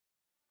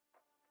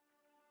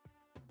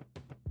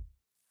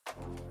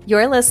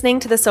You're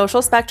listening to the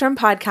Social Spectrum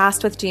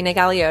podcast with Gina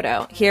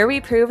Galiotto. Here we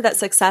prove that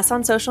success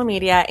on social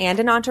media and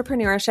in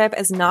entrepreneurship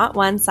is not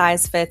one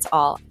size fits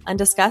all, and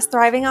discuss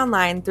thriving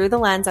online through the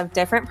lens of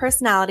different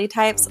personality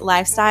types,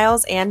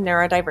 lifestyles, and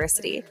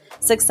neurodiversity.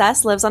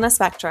 Success lives on a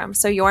spectrum,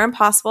 so your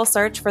impossible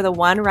search for the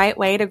one right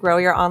way to grow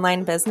your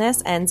online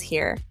business ends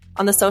here.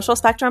 On the Social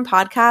Spectrum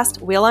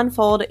podcast, we'll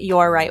unfold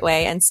your right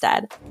way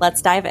instead.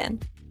 Let's dive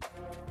in.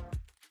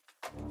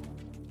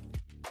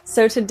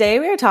 So today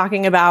we are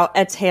talking about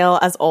a tale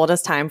as old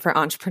as time for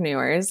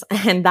entrepreneurs,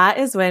 and that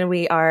is when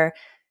we are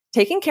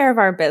taking care of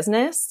our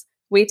business,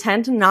 we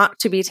tend not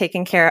to be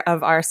taking care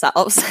of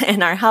ourselves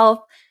and our health,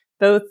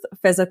 both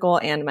physical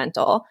and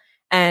mental.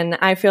 And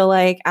I feel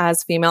like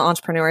as female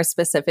entrepreneurs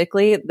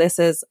specifically, this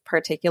is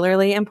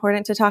particularly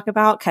important to talk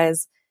about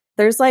because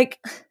there's like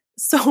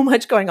so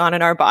much going on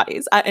in our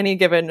bodies at any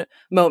given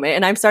moment.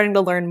 And I'm starting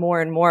to learn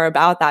more and more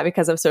about that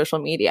because of social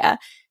media.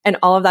 And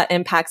all of that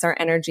impacts our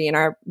energy and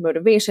our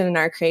motivation and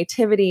our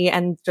creativity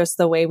and just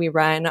the way we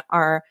run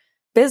our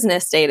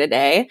business day to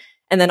day.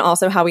 And then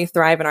also how we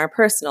thrive in our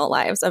personal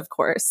lives, of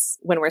course,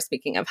 when we're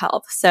speaking of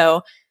health.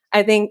 So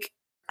I think,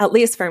 at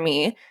least for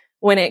me,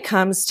 when it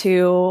comes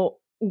to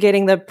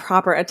getting the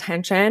proper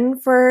attention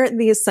for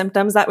these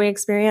symptoms that we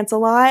experience a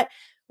lot,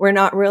 we're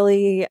not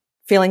really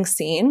feeling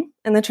seen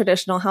in the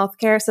traditional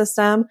healthcare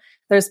system.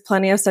 There's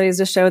plenty of studies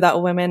to show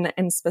that women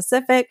in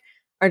specific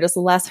are just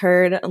less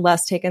heard,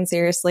 less taken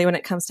seriously when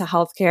it comes to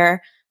healthcare.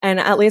 And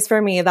at least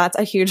for me, that's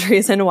a huge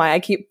reason why I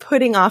keep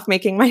putting off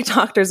making my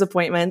doctor's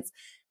appointments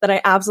that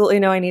I absolutely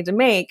know I need to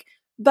make.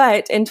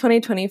 But in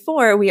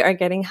 2024, we are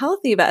getting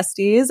healthy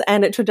besties,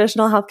 and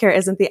traditional healthcare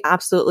isn't the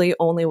absolutely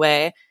only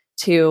way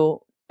to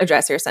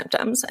address your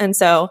symptoms. And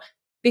so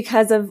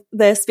because of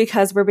this,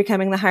 because we're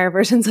becoming the higher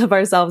versions of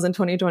ourselves in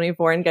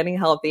 2024 and getting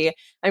healthy,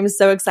 I'm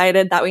so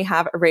excited that we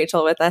have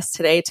Rachel with us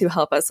today to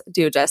help us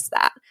do just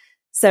that.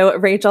 So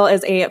Rachel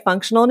is a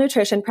functional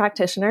nutrition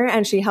practitioner,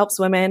 and she helps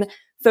women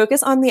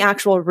focus on the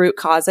actual root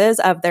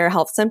causes of their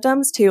health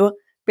symptoms to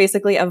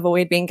basically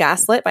avoid being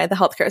gaslit by the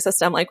healthcare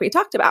system like we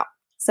talked about.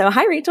 So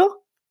hi, Rachel.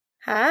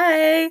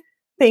 Hi.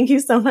 Thank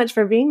you so much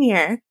for being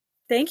here.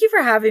 Thank you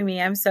for having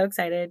me. I'm so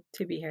excited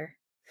to be here.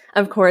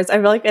 Of course. I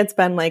feel like it's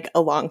been like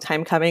a long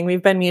time coming.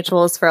 We've been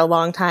mutuals for a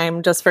long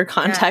time, just for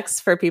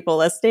context for people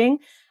listening.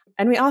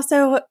 And we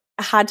also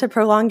had to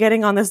prolong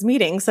getting on this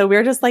meeting. So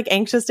we're just like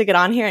anxious to get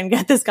on here and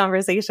get this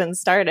conversation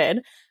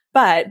started.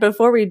 But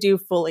before we do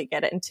fully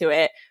get into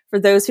it, for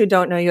those who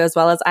don't know you as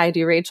well as I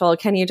do, Rachel,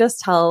 can you just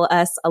tell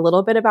us a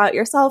little bit about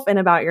yourself and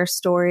about your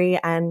story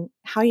and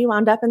how you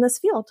wound up in this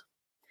field?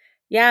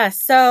 Yeah.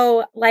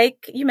 So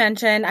like you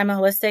mentioned, I'm a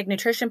holistic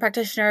nutrition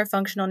practitioner,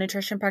 functional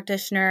nutrition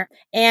practitioner,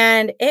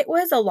 and it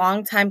was a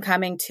long time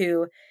coming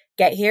to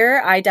get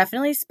here. I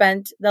definitely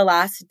spent the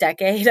last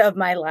decade of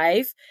my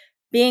life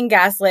being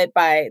gaslit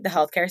by the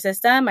healthcare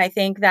system. I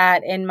think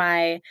that in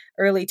my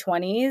early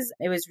 20s,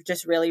 it was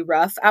just really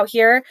rough out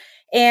here.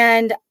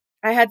 And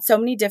I had so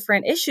many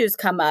different issues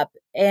come up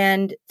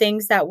and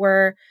things that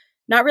were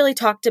not really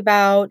talked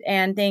about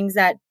and things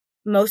that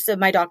most of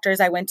my doctors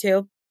I went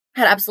to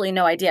had absolutely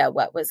no idea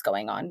what was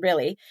going on,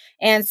 really.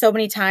 And so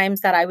many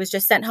times that I was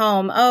just sent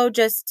home,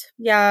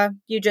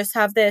 you just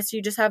have this,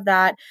 you just have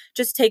that,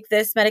 just take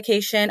this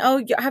medication.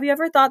 Oh, have you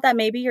ever thought that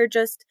maybe you're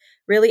just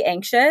really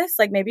anxious?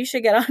 Like maybe you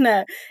should get on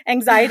a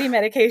anxiety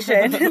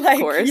medication. Of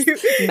course.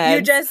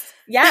 You just,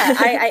 yeah.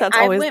 That's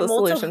I always went the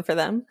solution for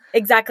them.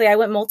 Exactly. I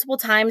went multiple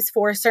times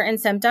for certain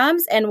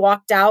symptoms and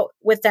walked out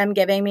with them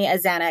giving me a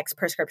Xanax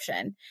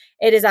prescription.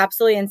 It is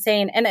absolutely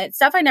insane. And it's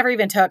stuff I never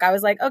even took. I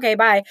was like, okay,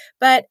 bye.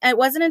 But it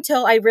wasn't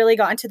until I really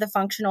got into the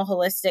functional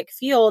holistic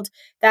field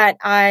that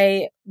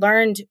I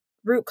learned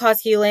root cause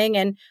healing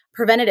and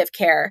preventative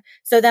care.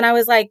 So then I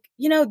was like,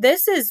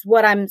 this is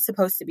what I'm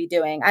supposed to be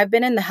doing. I've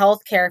been in the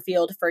healthcare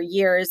field for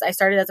years. I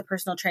started as a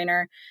personal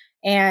trainer,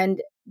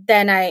 and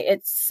then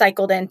it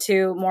cycled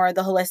into more of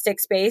the holistic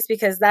space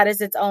because that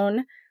is its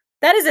own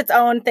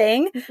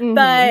thing. Mm-hmm.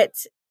 But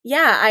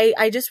yeah,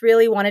 I just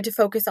really wanted to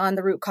focus on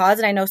the root cause.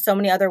 And I know so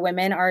many other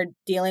women are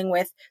dealing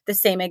with the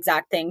same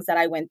exact things that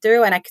I went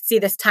through. And I could see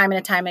this time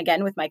and time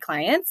again with my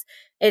clients.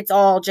 It's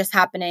all just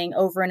happening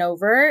over and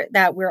over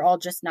that we're all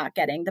just not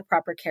getting the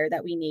proper care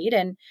that we need.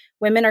 And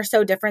women are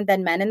so different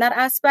than men in that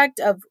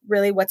aspect of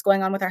really what's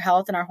going on with our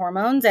health and our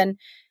hormones. And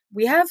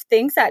we have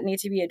things that need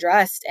to be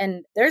addressed,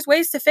 and there's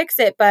ways to fix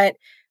it, but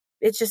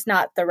it's just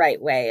not the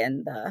right way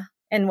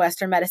in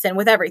Western medicine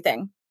with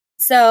everything.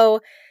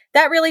 So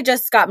that really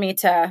just got me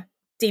to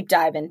deep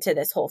dive into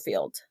this whole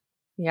field.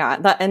 Yeah,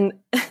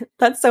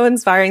 that's so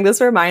inspiring.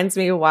 This reminds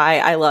me why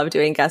I love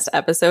doing guest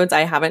episodes.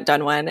 I haven't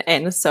done one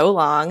in so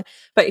long,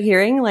 but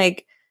hearing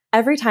like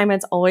every time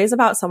it's always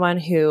about someone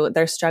who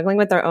they're struggling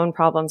with their own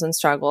problems and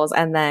struggles.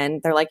 And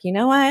then they're like, you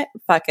know what?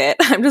 Fuck it.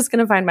 I'm just going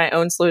to find my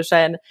own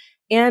solution.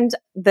 And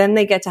then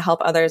they get to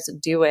help others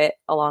do it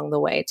along the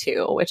way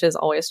too, which is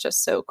always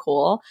just so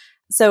cool.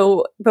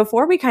 So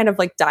before we kind of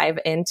like dive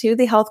into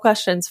the health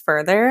questions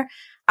further,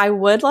 I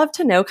would love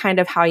to know kind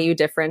of how you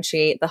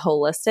differentiate the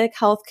holistic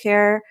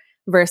healthcare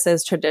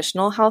versus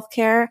traditional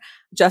healthcare,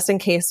 just in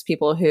case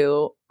people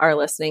who are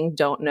listening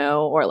don't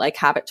know or like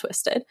have it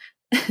twisted.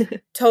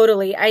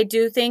 Totally. I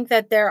do think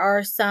that there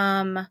are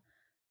some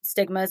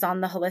stigmas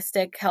on the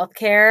holistic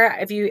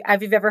healthcare. If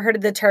you've ever heard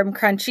of the term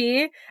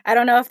crunchy, I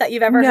don't know if that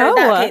you've ever heard of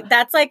that. Okay,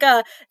 that's like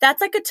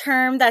a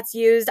term that's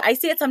used. I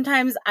see it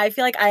sometimes. I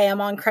feel like I am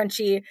on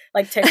crunchy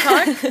like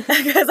TikTok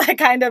because I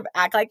kind of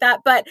act like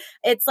that. But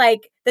it's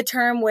like the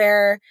term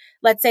where,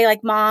 let's say,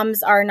 like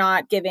moms are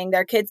not giving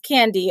their kids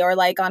candy, or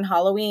like on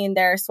Halloween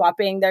they're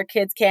swapping their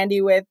kids'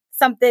 candy with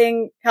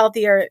something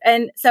healthier.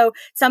 And so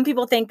some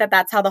people think that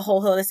that's how the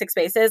whole holistic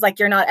space is. Like,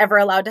 you're not ever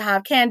allowed to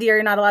have candy, or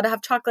you're not allowed to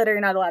have chocolate, or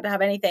you're not allowed to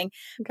have anything.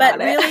 But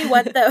really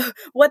what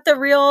the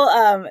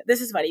real,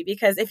 this is funny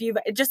because if you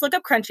just look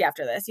up crunchy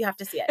after this, you have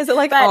to see it. Is it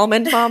like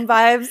almond mom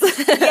vibes?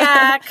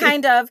 Yeah,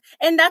 kind of.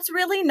 And that's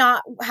really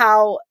not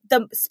how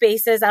the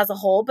space is as a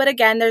whole. But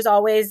again, there's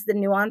always the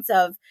nuance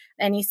of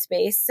any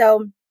space.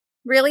 So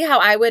really how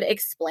I would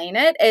explain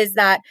it is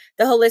that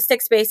the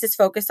holistic space is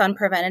focused on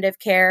preventative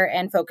care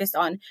and focused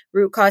on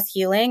root cause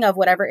healing of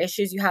whatever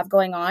issues you have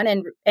going on,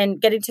 and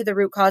getting to the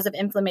root cause of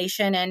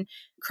inflammation and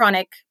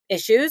chronic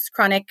issues,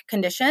 chronic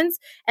conditions.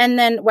 And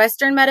then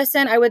Western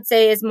medicine, I would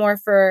say, is more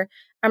for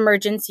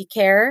emergency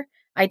care.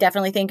 I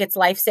definitely think it's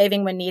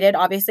life-saving when needed.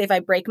 Obviously, if I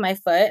break my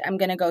foot, I'm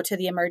going to go to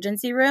the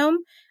emergency room.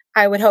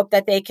 I would hope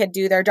that they could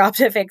do their job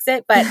to fix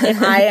it. But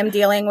if I am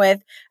dealing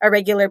with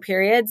irregular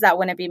periods, that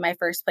wouldn't be my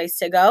first place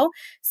to go.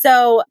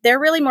 So they're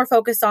really more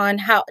focused on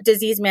how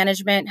disease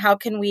management, how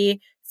can we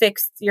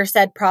fix your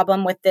said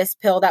problem with this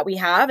pill that we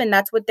have? And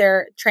that's what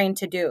they're trained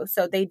to do.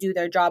 So they do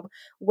their job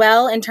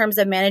well in terms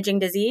of managing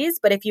disease.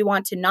 But if you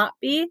want to not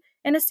be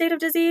in a state of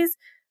disease,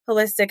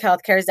 holistic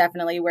healthcare is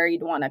definitely where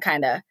you'd want to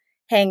kind of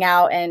hang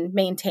out and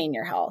maintain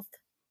your health.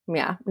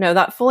 Yeah, no,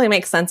 that fully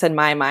makes sense in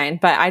my mind.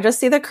 But I just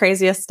see the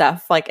craziest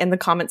stuff like in the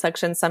comment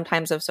section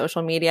sometimes of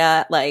social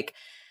media. Like,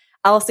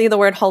 I'll see the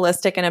word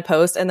holistic in a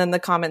post, and then the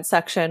comment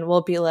section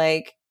will be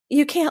like,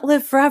 you can't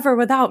live forever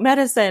without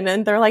medicine.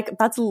 And they're like,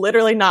 that's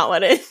literally not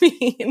what it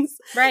means.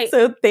 Right.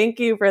 So thank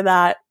you for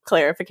that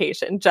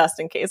clarification, just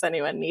in case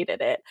anyone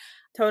needed it.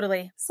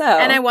 Totally. So,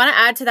 and I want to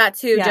add to that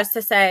too, just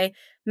to say,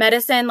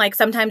 medicine, like,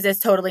 sometimes is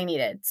totally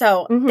needed.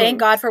 So thank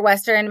God for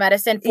Western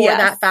medicine for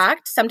that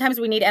fact. Sometimes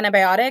we need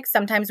antibiotics.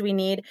 Sometimes we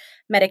need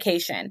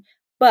medication.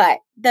 But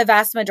the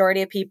vast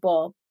majority of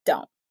people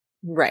don't.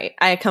 Right.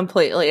 I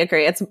completely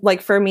agree. It's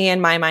like, for me, in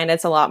my mind,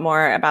 it's a lot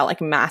more about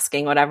like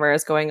masking whatever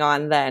is going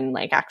on than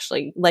like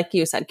actually, like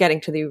you said,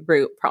 getting to the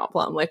root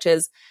problem, which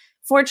is,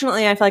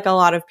 fortunately, I feel like a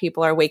lot of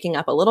people are waking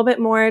up a little bit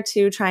more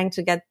to trying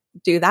to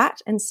do that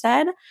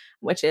instead,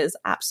 which is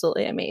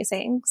absolutely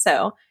amazing.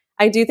 So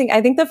I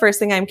think the first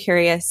thing I'm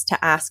curious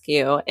to ask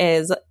you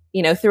is,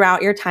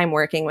 throughout your time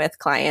working with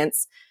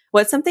clients,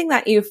 what's something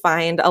that you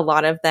find a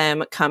lot of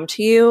them come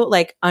to you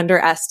like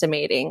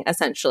underestimating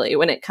essentially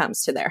when it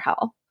comes to their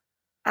health?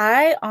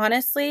 I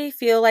honestly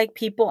feel like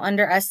people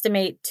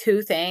underestimate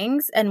two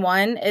things. And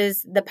one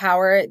is the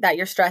power that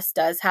your stress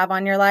does have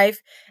on your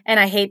life. And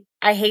I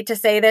hate to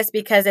say this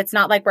because it's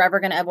not like we're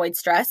ever going to avoid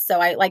stress. So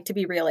I like to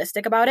be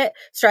realistic about it.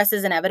 Stress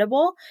is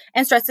inevitable,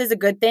 and stress is a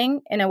good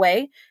thing in a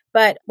way.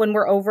 But when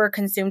we're over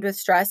consumed with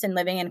stress and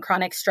living in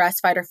chronic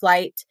stress, fight or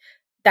flight,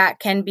 that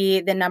can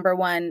be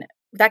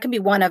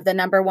one of the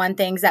number one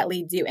things that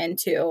leads you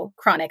into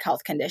chronic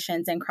health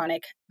conditions and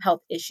chronic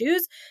health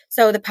issues.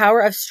 So the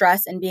power of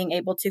stress and being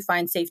able to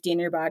find safety in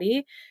your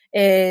body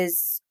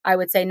is, I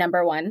would say,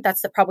 number one.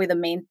 That's probably the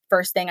main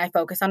first thing I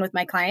focus on with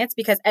my clients,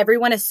 because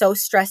everyone is so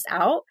stressed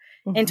out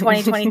in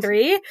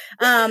 2023. You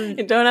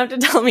don't have to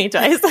tell me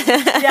twice.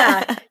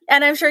 Yeah.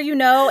 And I'm sure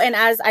and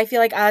I feel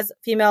like as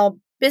female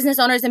business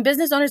owners and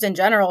business owners in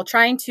general,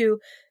 trying to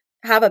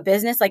have a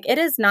business, like, it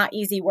is not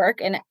easy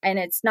work, and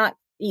it's not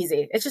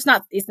easy. It's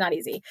not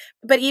easy.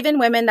 But even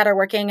women that are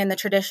working in the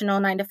traditional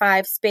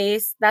 9-to-5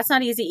 space, that's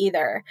not easy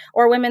either.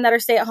 Or women that are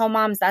stay-at-home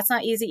moms, that's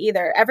not easy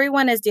either.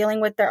 Everyone is dealing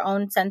with their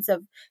own sense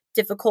of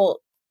difficult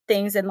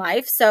things in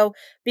life. So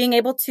being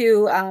able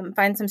to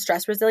find some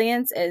stress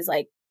resilience is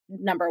like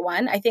number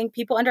one. I think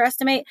people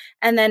underestimate,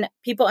 and then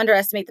people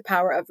underestimate the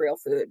power of real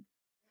food.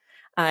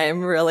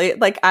 I'm really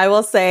I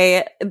will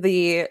say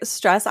the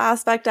stress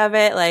aspect of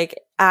it, like,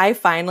 I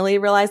finally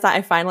realized that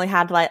I finally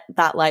had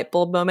that light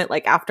bulb moment,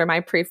 like after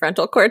my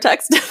prefrontal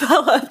cortex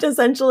developed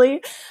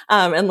essentially.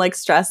 And like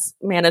stress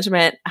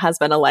management has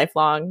been a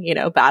lifelong,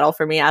 battle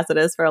for me, as it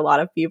is for a lot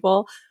of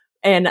people.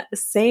 And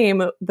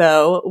same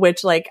though,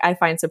 which like I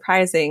find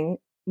surprising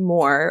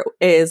more,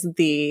 is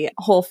the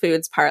whole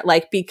foods part,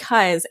 like,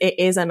 because it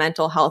is a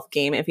mental health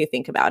game. If you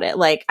think about it,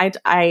 like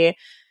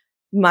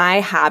my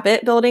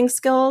habit building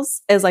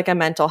skills is like a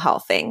mental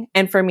health thing.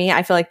 And for me,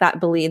 I feel like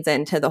that bleeds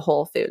into the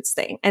whole foods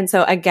thing. And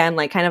so again,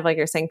 like kind of like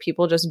you're saying,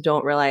 people just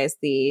don't realize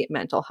the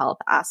mental health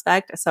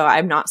aspect. So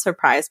I'm not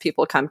surprised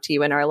people come to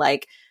you and are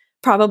like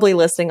probably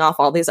listing off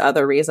all these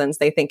other reasons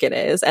they think it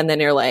is. And then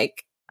you're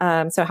like,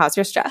 so how's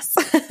your stress?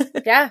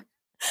 Yeah.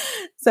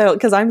 So,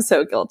 because I'm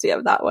so guilty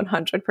of that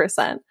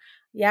 100%.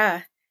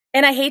 Yeah.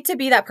 And I hate to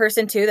be that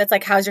person too that's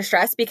like, how's your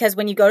stress? Because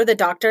when you go to the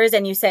doctors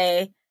and you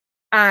say,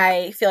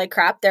 I feel like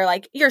crap, they're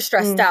like, you're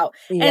stressed out.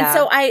 And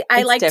so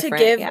I like to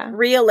give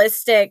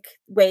realistic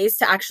ways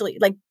to actually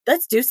like,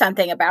 let's do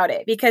something about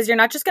it, because you're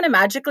not just going to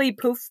magically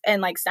poof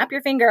and like snap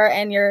your finger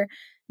and you're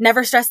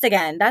never stressed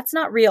again. That's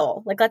not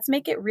real. Like, let's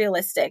make it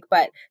realistic.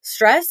 But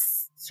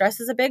stress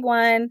is a big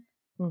one.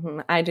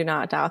 I do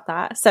not doubt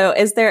that. So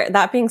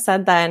that being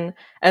said, then,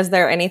 is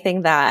there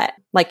anything that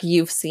like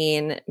you've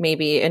seen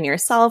maybe in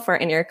yourself or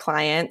in your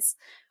clients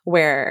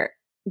where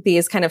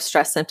these kind of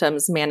stress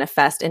symptoms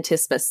manifest into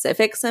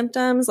specific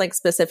symptoms, like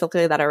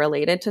specifically that are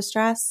related to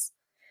stress?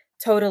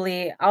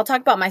 Totally. I'll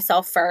talk about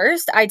myself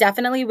first. I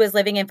definitely was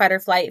living in fight or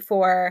flight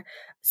for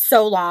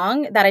so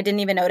long that I didn't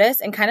even notice.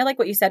 And kind of like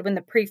what you said, when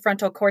the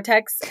prefrontal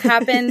cortex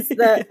happens,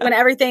 when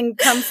everything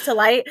comes to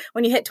light,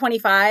 when you hit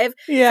 25,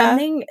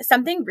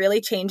 something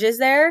really changes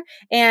there.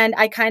 And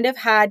I kind of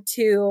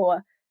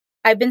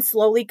I've been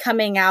slowly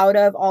coming out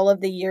of all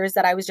of the years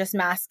that I was just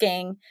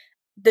masking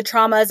the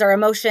traumas or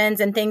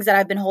emotions and things that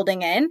I've been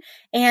holding in.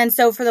 And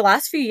so for the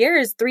last few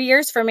years, 3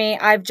 years for me,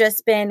 I've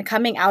just been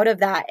coming out of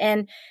that.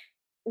 And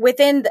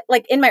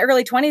in my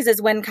early 20s is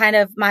when kind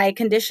of my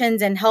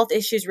conditions and health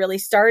issues really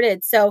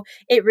started. So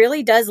it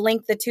really does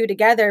link the two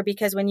together,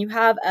 because when you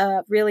have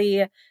a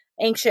really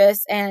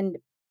anxious and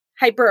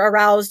hyper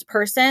aroused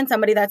person,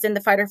 somebody that's in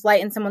the fight or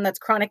flight, and someone that's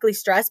chronically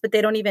stressed, but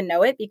they don't even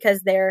know it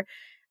because they're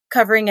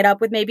covering it up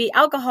with maybe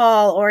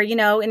alcohol, or, in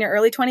your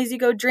early 20s, you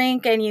go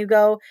drink and you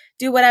go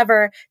do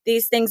whatever.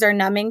 These things are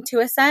numbing to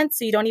a sense,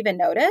 so you don't even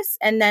notice.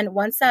 And then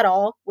once that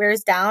all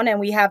wears down and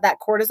we have that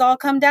cortisol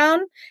come down,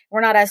 we're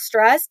not as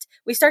stressed,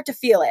 we start to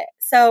feel it.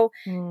 So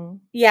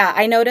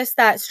I noticed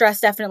that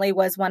stress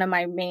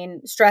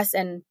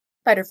and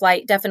fight or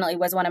flight definitely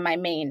was one of my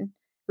main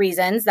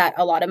reasons that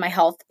a lot of my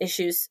health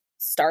issues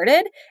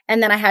started.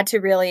 And then I had to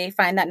really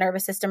find that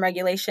nervous system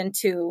regulation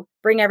to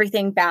bring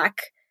everything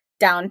back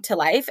down to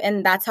life.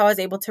 And that's how I was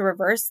able to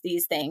reverse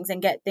these things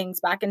and get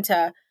things back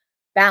into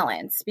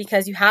balance,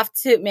 because you have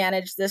to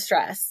manage the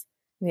stress.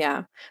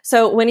 Yeah.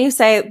 So when you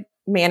say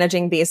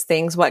managing these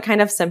things, what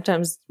kind of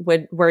symptoms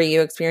were you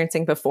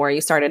experiencing before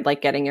you started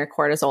like getting your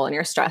cortisol and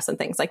your stress and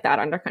things like that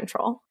under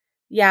control?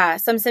 Yeah.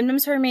 Some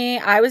symptoms for me,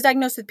 I was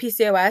diagnosed with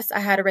PCOS. I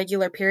had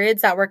irregular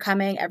periods that were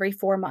coming every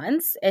 4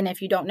 months. And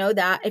if you don't know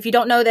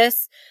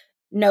this,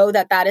 know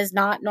that is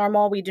not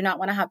normal. We do not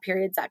want to have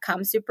periods that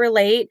come super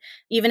late.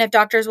 Even if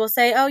doctors will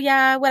say, oh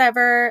yeah,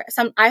 whatever.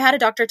 I had a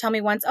doctor tell me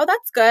once, oh,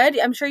 that's good.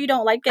 I'm sure you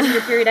don't like getting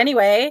your period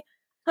anyway.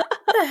 What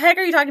the heck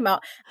are you talking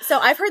about? So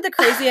I've heard the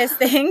craziest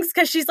things,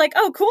 because she's like,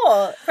 oh,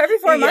 cool. For every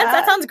 4 months,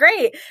 that sounds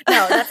great.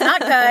 No, that's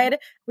not good.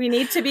 We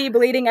need to be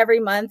bleeding every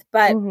month.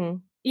 But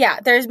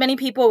there's many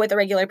people with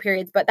irregular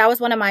periods, but that was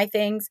one of my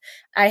things.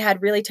 I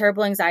had really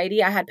terrible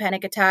anxiety. I had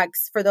panic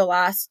attacks for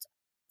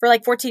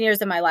like 14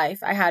 years of my life.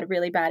 I had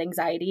really bad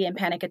anxiety and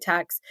panic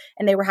attacks,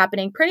 and they were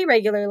happening pretty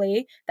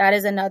regularly. That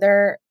is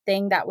another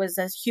thing that was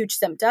a huge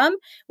symptom,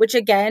 which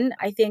again,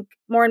 I think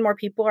more and more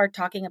people are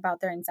talking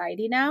about their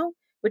anxiety now,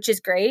 which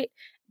is great.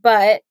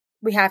 But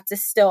we have to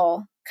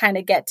still kind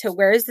of get to,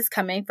 where is this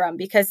coming from?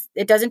 Because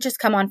it doesn't just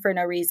come on for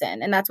no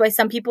reason. And that's why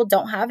some people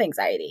don't have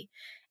anxiety.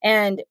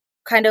 And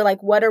kind of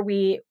like, what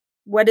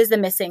is the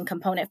missing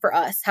component for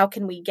us? How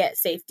can we get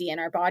safety in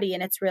our body?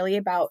 And it's really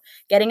about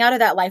getting out of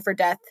that life or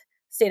death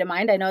state of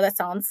mind. I know that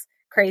sounds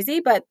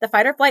crazy, but the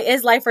fight or flight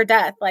is life or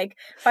death. Like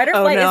fight or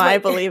flight is I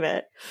believe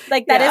it.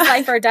 Like that is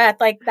life or death.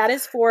 Like that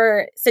is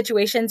for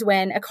situations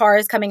when a car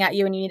is coming at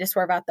you and you need to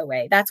swerve out the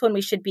way. That's when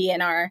we should be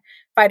in our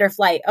fight or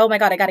flight. Oh my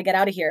God, I got to get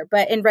out of here.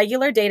 But in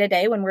regular day to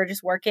day, when we're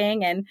just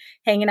working and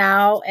hanging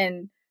out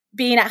and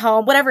being at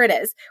home, whatever it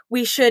is,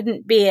 we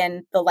shouldn't be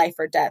in the life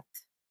or death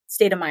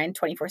state of mind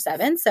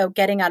 24/7. So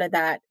getting out of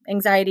that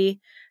anxiety,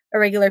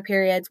 irregular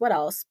periods, what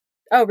else?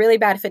 Oh, really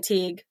bad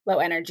fatigue, low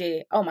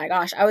energy. Oh my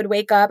gosh. I would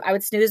wake up. I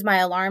would snooze my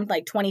alarm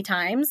like 20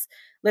 times.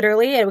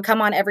 Literally, it would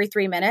come on every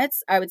 3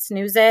 minutes. I would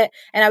snooze it,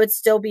 and I would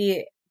still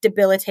be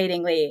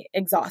debilitatingly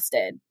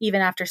exhausted,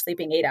 even after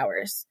sleeping 8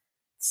 hours.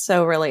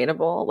 So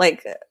relatable.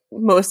 Like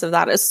most of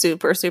that is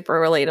super, super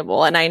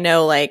relatable. And I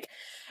know, like,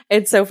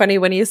 it's so funny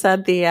when you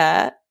said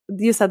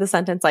the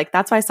sentence, like,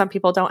 that's why some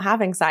people don't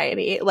have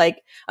anxiety.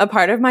 Like a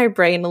part of my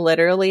brain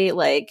literally,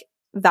 like,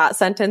 that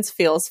sentence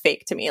feels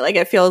fake to me. Like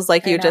it feels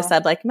like you just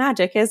said, like,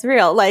 magic is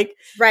real. Like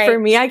for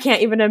me, I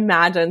can't even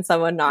imagine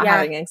someone not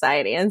having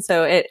anxiety. And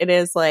so it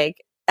is like,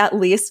 at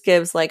least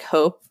gives like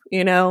hope,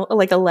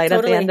 like a light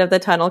at the end of the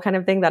tunnel kind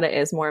of thing, that it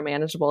is more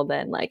manageable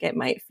than like it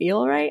might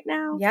feel right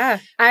now. Yeah.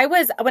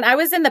 When I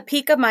was in the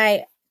peak of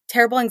my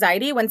terrible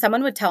anxiety, when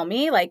someone would tell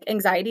me like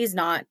anxiety is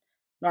not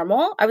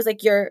normal, I was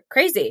like, you're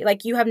crazy.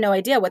 Like you have no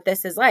idea what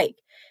this is like.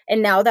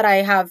 And now that I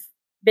have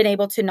been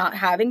able to not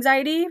have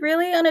anxiety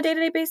really on a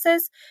day-to-day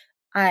basis,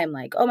 I'm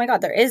like, oh my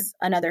God, there is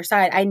another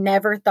side. I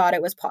never thought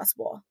it was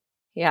possible.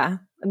 Yeah,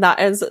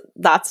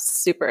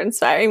 that's super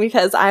inspiring,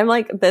 because I'm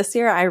like, this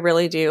year, I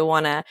really do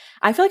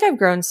I feel like I've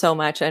grown so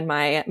much in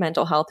my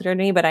mental health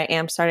journey, but I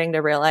am starting to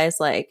realize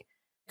like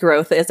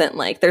growth isn't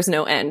like there's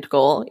no end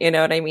goal, you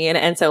know what I mean?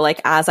 And so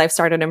like as I've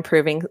started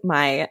improving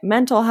my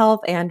mental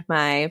health and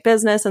my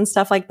business and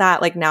stuff like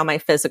that, like now my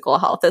physical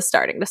health is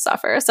starting to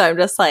suffer. So I'm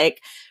just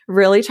like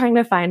really trying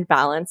to find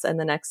balance in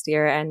the next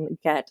year and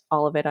get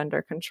all of it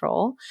under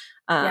control.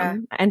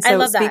 And so I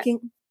love that.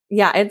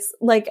 Yeah, it's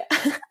like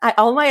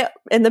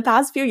in the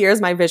past few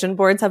years, my vision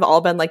boards have all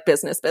been like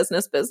business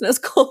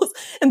goals.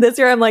 And this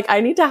year I'm like,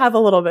 I need to have a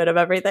little bit of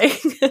everything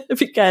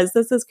because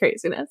this is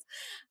craziness,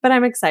 but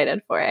I'm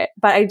excited for it.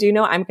 But I do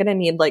know I'm going to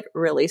need like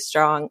really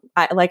strong,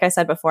 like I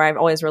said before, I've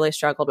always really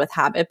struggled with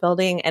habit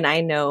building. And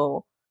I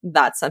know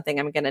that's something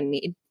I'm going to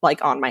need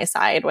like on my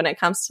side when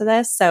it comes to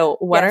this. So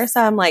what are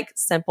some like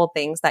simple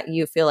things that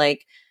you feel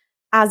like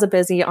as a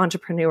busy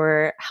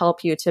entrepreneur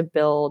help you to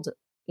build,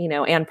 you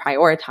know, and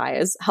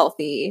prioritize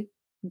healthy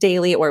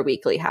daily or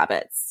weekly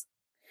habits?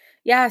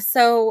 Yeah.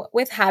 So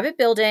with habit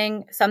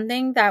building,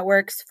 something that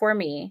works for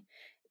me,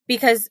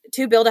 because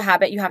to build a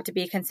habit, you have to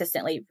be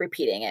consistently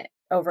repeating it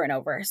over and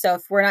over. So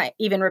if we're not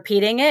even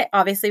repeating it,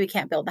 obviously we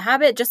can't build the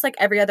habit, just like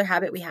every other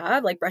habit we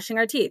have, like brushing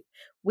our teeth.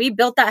 We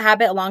built that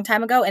habit a long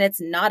time ago and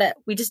it's not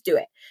we just do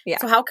it. Yeah.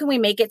 So how can we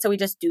make it so we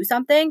just do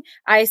something?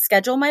 I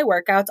schedule my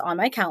workouts on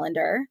my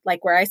calendar,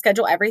 like where I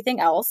schedule everything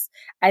else.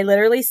 I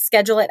literally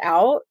schedule it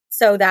out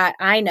so that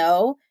I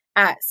know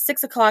at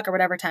 6 o'clock or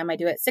whatever time I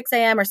do it, 6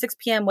 a.m. or 6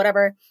 p.m.,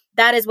 whatever,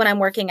 that is when I'm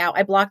working out.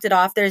 I blocked it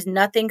off. There's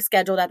nothing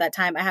scheduled at that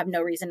time. I have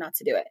no reason not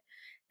to do it.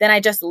 Then I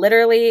just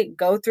literally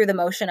go through the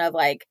motion of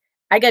like,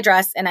 I get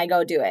dressed and I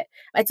go do it.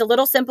 It's a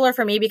little simpler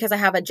for me because I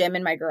have a gym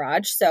in my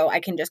garage, so I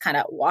can just kind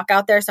of walk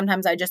out there.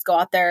 Sometimes I just go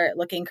out there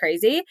looking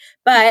crazy,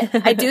 but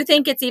I do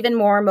think it's even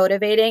more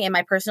motivating, in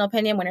my personal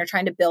opinion, when you're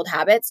trying to build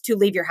habits, to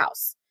leave your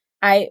house.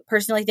 I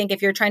personally think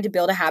if you're trying to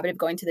build a habit of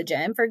going to the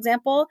gym, for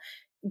example,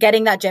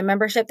 getting that gym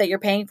membership that you're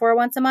paying for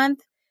once a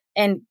month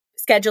and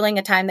scheduling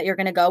a time that you're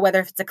going to go,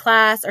 whether if it's a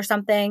class or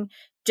something,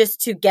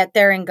 just to get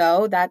there and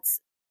go,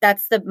 that's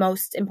the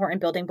most important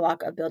building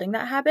block of building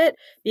that habit.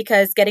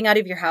 Because getting out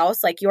of your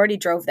house, like you already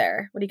drove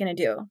there. What are you going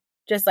to do?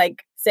 Just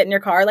like sit in your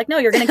car? Like, no,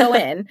 you're going to go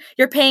in.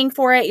 You're paying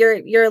for it.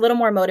 You're a little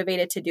more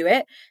motivated to do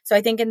it. So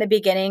I think in the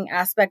beginning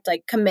aspect,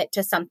 like commit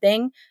to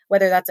something,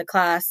 whether that's a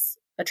class,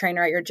 a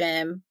trainer at your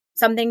gym,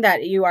 something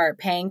that you are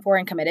paying for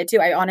and committed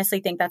to. I honestly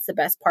think that's the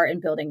best part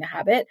in building a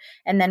habit.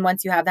 And then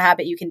once you have the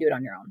habit, you can do it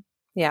on your own.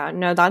 Yeah,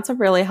 no, that's a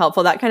really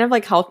helpful. That kind of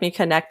like helped me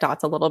connect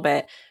dots a little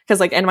bit. Cause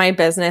like in my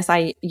business,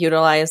 I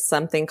utilize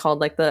something called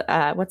like the,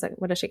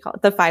 what does she call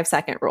it? The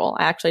 5-second rule.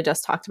 I actually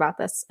just talked about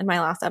this in my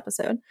last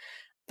episode,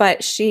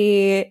 but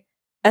she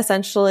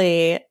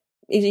essentially,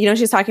 you know,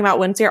 she's talking about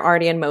once you're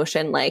already in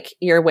motion, like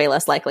you're way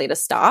less likely to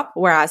stop.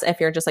 Whereas if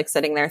you're just like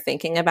sitting there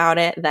thinking about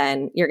it,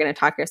 then you're going to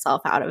talk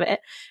yourself out of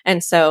it.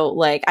 And so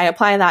like I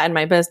apply that in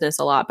my business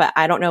a lot, but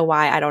I don't know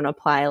why I don't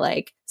apply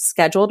like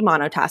scheduled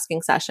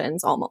monotasking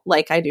sessions almost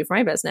like I do for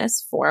my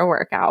business for a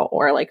workout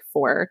or like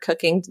for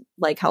cooking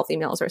like healthy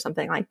meals or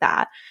something like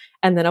that.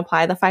 And then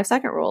apply the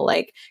 5-second rule.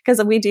 Like,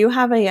 cause we do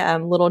have a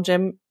little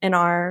gym in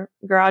our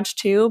garage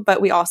too,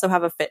 but we also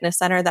have a fitness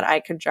center that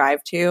I could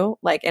drive to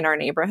like in our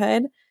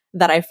neighborhood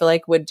that I feel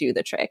like would do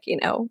the trick, you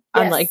know,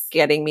 on like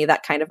getting me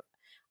that kind of,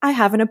 I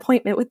have an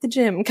appointment with the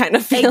gym kind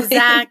of feeling.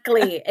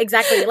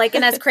 Exactly. Like,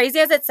 and as crazy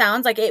as it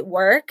sounds, like it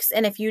works.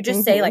 And if you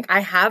just say like, I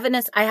have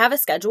a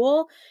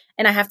schedule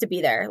and I have to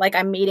be there, like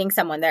I'm meeting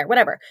someone there,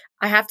 whatever,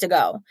 I have to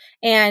go.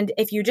 And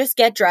if you just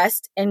get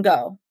dressed and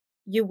go,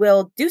 you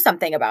will do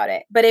something about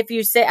it. But if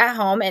you sit at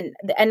home and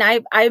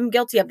I'm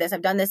guilty of this.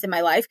 I've done this in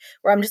my life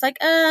where I'm just like,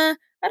 I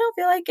don't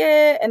feel like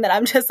it. And then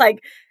I'm just like,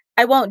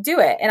 I won't do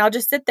it. And I'll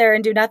just sit there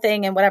and do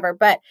nothing and whatever.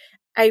 But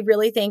I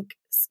really think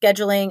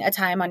scheduling a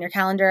time on your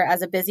calendar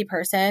as a busy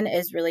person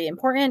is really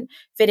important,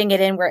 fitting it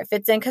in where it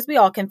fits in, because we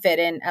all can fit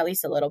in at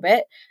least a little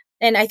bit.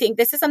 And I think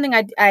this is something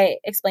I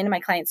explain to my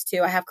clients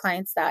too. I have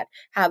clients that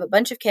have a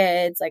bunch of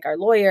kids, like are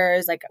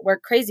lawyers, like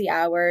work crazy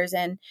hours,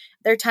 and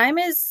their time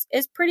is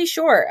pretty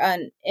short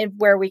in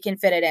where we can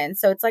fit it in.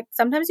 So it's like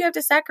sometimes you have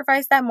to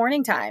sacrifice that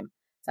morning time.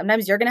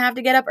 Sometimes you're going to have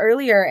to get up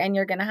earlier and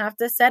you're going to have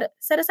to set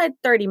aside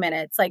 30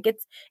 minutes. Like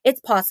it's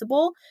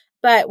possible,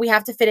 but we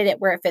have to fit it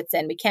where it fits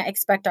in. We can't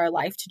expect our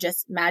life to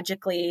just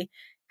magically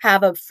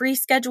have a free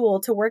schedule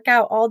to work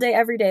out all day,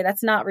 every day.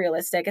 That's not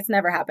realistic. It's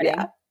never happening.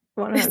 Yeah,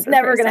 100%. It's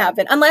never going to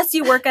happen unless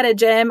you work at a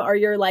gym or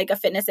you're like a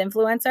fitness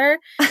influencer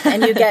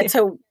and you get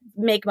to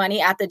make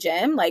money at the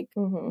gym. Like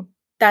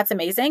that's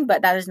amazing,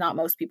 but that is not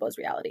most people's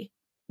reality.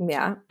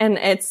 Yeah. And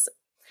it's,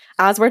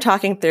 as we're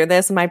talking through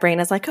this, my brain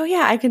is like, oh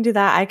yeah, I can do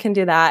that. I can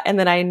do that. And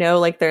then I know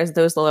like there's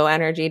those low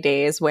energy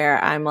days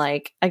where I'm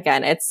like,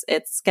 again, it's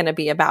going to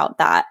be about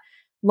that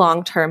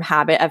long-term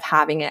habit of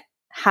having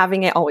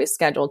it always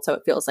scheduled. So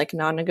it feels like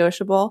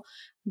non-negotiable,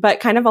 but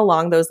kind of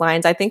along those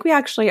lines, I think we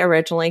actually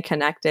originally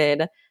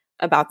connected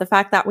about the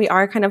fact that we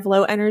are kind of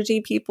low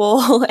energy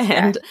people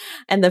and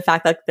the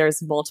fact that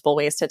there's multiple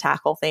ways to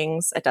tackle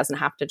things. It doesn't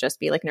have to just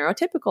be like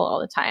neurotypical all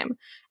the time.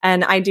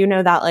 And I do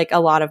know that like a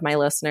lot of my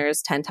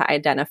listeners tend to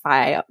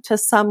identify to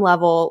some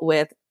level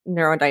with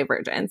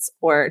neurodivergence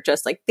or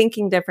just like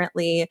thinking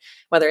differently,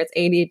 whether it's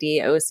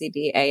ADD,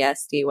 OCD,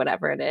 ASD,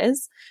 whatever it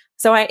is.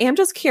 So I am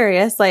just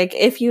curious, like,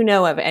 if you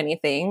know of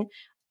anything,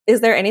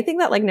 is there anything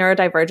that like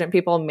neurodivergent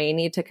people may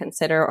need to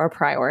consider or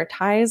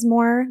prioritize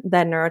more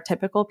than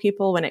neurotypical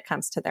people when it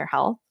comes to their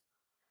health?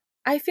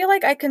 I feel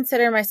like I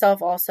consider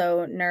myself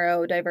also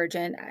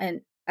neurodivergent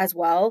and as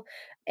well.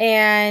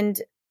 And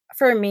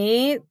for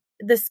me,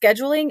 the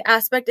scheduling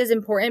aspect is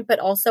important, but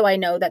also I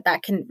know that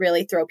that can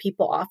really throw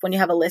people off. When you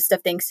have a list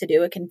of things to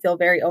do, it can feel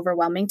very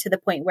overwhelming to the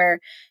point where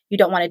you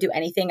don't want to do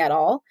anything at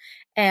all.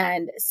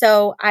 And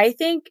so I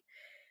think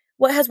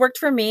what has worked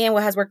for me and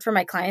what has worked for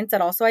my clients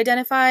that also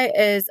identify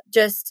is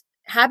just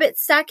habit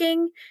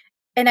stacking.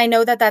 And I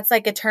know that that's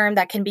like a term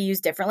that can be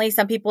used differently.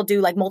 Some people do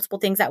like multiple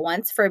things at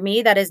once. For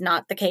me, that is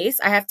not the case.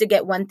 I have to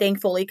get one thing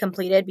fully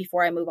completed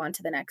before I move on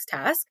to the next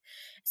task.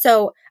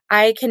 So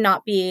I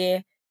cannot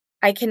be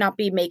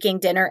making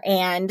dinner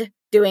and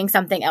doing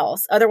something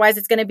else. Otherwise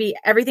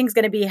everything's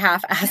going to be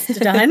half-assed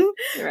done.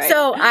 Right.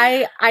 So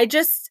I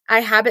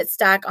habit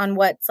stack on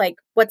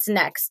what's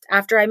next.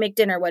 After I make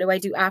dinner, what do I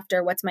do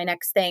after? What's my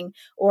next thing?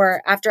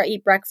 Or after I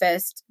eat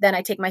breakfast, then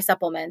I take my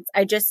supplements.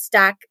 I just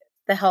stack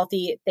the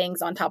healthy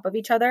things on top of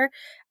each other.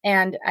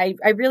 And I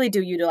really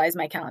do utilize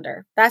my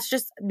calendar. That's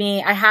just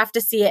me. I have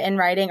to see it in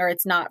writing or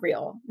it's not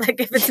real.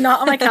 Like if it's not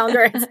on my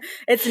calendar,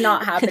 it's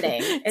not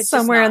happening. It's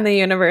somewhere in the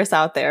universe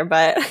out there,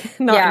 but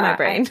not in my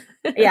brain.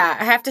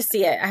 I have to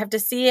see it. I have to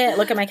see it,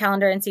 look at my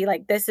calendar and see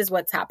like, this is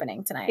what's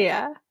happening tonight.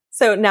 Yeah.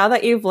 So now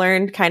that you've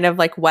learned kind of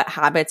like what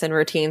habits and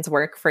routines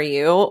work for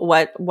you,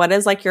 what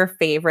is like your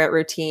favorite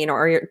routine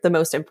or the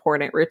most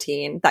important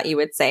routine that you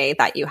would say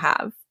that you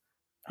have?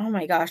 Oh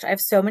my gosh, I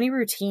have so many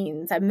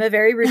routines. I'm a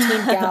very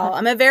routine gal.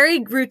 I'm a very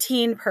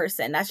routine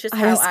person. That's just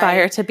how I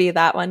aspire to be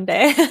that one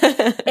day.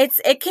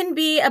 It can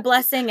be a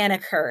blessing and a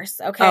curse,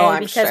 okay? Oh,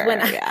 I'm because sure,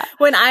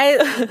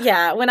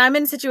 when I'm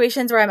in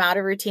situations where I'm out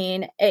of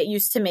routine, it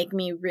used to make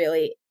me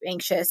really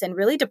anxious and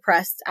really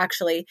depressed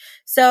actually.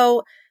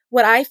 So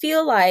what I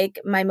feel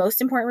like my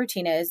most important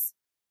routine is,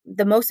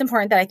 the most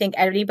important that I think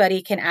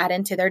anybody can add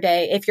into their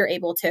day if you're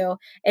able to,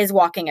 is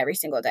walking every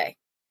single day.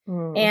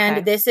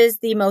 And this is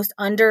the most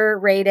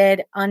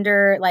underrated,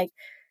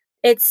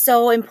 it's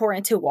so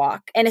important to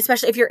walk. And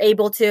especially if you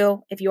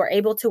are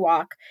able to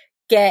walk,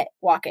 get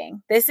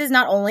walking. This is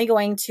not only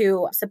going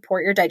to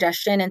support your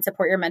digestion and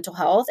support your mental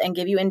health and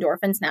give you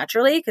endorphins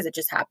naturally, because it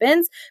just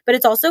happens, but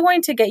it's also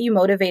going to get you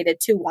motivated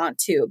to want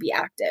to be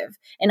active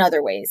in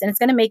other ways. And it's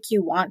going to make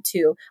you want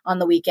to, on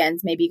the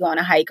weekends, maybe go on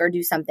a hike or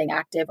do something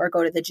active or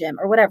go to the gym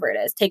or whatever it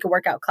is, take a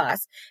workout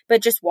class.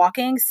 But just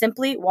walking,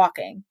 simply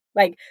walking,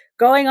 like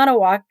going on a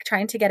walk,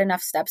 trying to get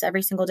enough steps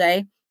every single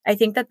day. I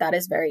think that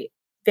is very,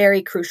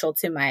 very crucial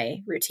to my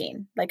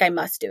routine. Like I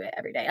must do it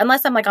every day,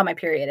 unless I'm like on my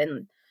period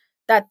and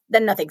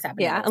then nothing's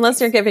happening. Yeah,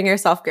 unless you're giving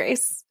yourself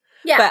grace.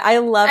 Yeah. But I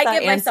love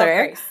that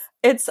answer.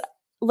 It's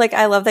like,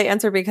 I love the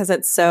answer because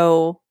it's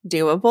so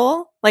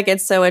doable. Like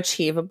it's so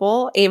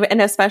achievable, even,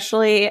 and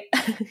especially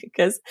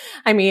because,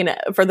 I mean,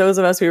 for those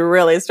of us who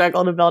really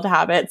struggle to build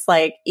habits,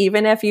 like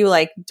even if you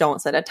like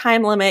don't set a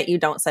time limit, you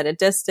don't set a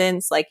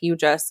distance, like you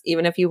just,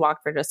 even if you walk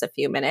for just a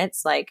few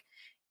minutes, like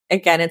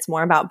again, it's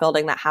more about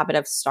building that habit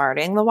of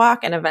starting the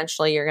walk, and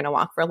eventually you're going to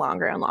walk for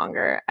longer and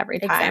longer every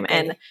time.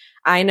 Exactly. And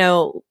I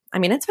know, I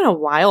mean, it's been a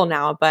while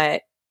now,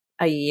 but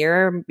a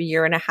year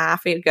and a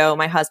half ago,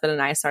 my husband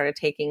and I started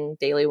taking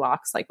daily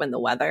walks like when the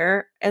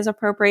weather is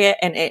appropriate.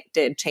 And it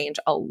did change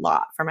a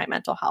lot for my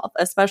mental health,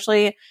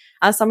 especially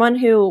as someone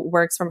who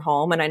works from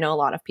home. And I know a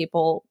lot of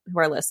people who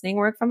are listening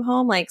work from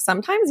home. Like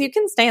sometimes you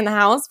can stay in the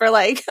house for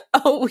like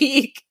a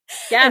week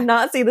and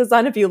not see the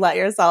sun if you let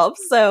yourself.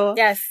 So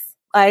yes.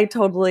 I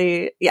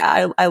totally,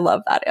 I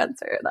love that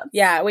answer.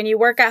 When you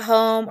work at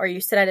home or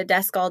you sit at a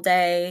desk all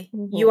day,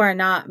 you are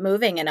not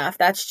moving enough.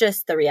 That's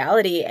just the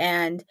reality.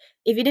 And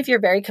even if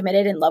you're very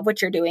committed and love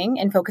what you're doing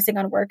and focusing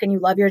on work and you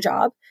love your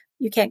job,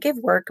 you can't give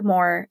work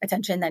more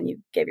attention than you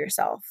give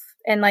yourself.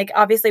 And like,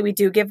 obviously we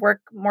do give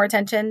work more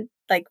attention.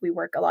 Like we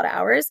work a lot of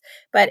hours,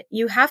 but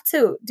you have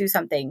to do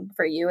something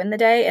for you in the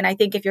day. And I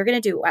think if you're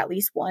going to do at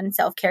least one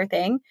self-care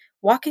thing,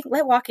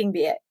 let walking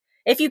be it.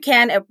 If you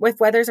can, if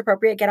weather's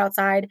appropriate, get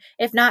outside.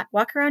 If not,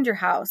 walk around your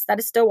house. That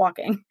is still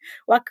walking.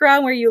 Walk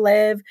around where you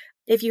live.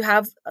 If you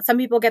have, some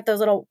people get those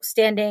little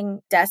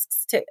standing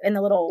desks in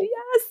the little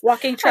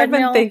walking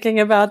treadmill. I've been thinking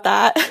about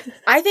that.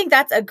 I think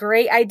that's a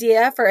great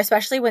idea for,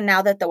 especially when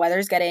now that the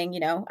weather's getting,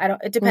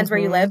 it depends where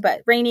you live,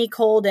 but rainy,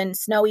 cold, and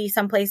snowy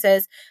some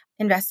places.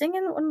 Investing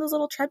in one of those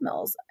little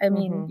treadmills. I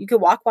mean, you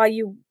could walk while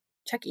you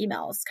check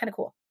emails. Kind of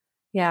cool.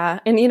 Yeah.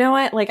 And you know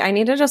what? Like I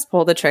need to just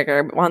pull the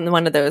trigger on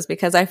one of those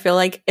because I feel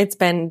like it's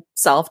been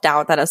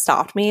self-doubt that has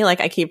stopped me.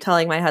 Like I keep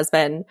telling my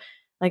husband,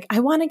 like, I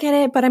want to get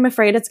it, but I'm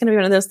afraid it's going to be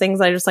one of those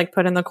things I just like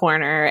put in the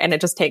corner and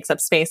it just takes up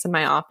space in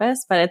my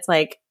office. But it's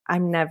like,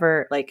 I'm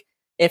never like,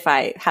 if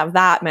I have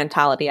that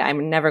mentality,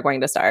 I'm never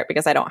going to start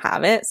because I don't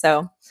have it.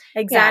 So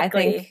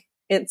exactly. Yeah, I think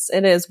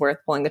it is worth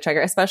pulling the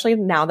trigger, especially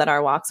now that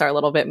our walks are a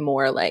little bit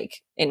more like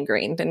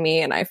ingrained in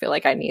me and I feel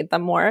like I need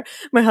them more.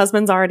 My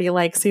husband's already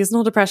like,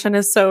 seasonal depression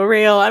is so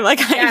real. I'm like,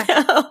 Yeah.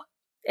 I know.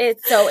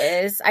 It so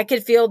is. I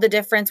could feel the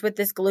difference with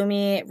this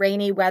gloomy,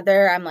 rainy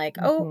weather. I'm like,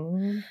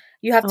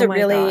 you have to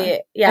really, God.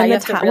 yeah, and you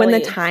have to really. When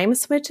the time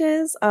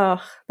switches, that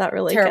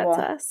really terrible.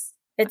 gets us.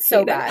 It's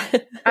so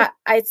bad.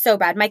 It's so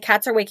bad. My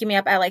cats are waking me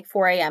up at like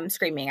 4 a.m.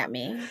 screaming at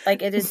me.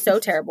 Like, it is so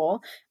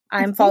terrible.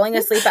 I'm falling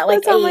asleep at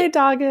like That's 8. how my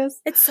dog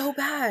is. It's so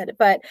bad.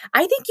 But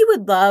I think you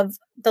would love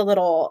the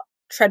little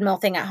treadmill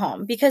thing at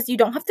home because you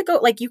don't have to go,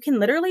 like, you can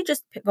literally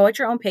just go at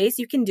your own pace.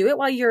 You can do it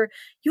while you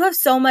have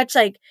so much,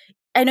 like,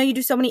 I know you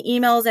do so many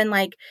emails and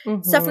like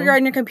stuff where you're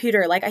on your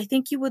computer. Like, I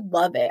think you would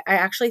love it. I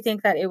actually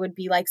think that it would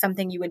be like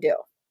something you would do.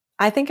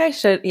 I think I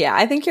should. Yeah,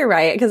 I think you're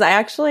right. Because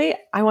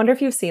I wonder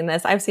if you've seen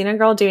this. I've seen a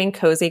girl doing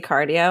cozy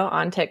cardio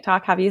on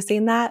TikTok. Have you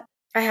seen that?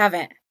 I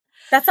haven't.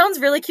 That sounds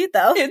really cute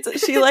though.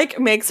 She like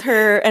makes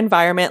her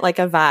environment like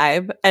a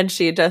vibe and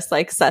she just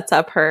like sets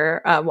up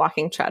her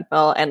walking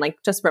treadmill and like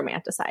just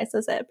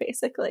romanticizes it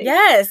basically.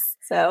 Yes.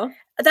 So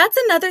that's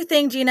another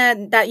thing,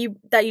 Gina, that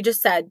you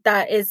just said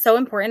that is so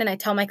important. And I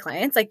tell my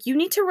clients, like, you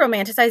need to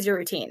romanticize your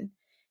routine.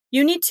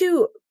 You need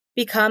to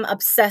become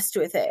obsessed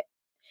with it.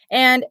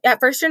 And at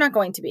first you're not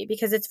going to be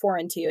because it's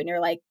foreign to you and you're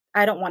like,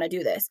 I don't want to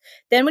do this.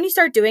 Then when you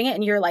start doing it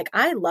and you're like,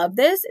 I love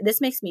this.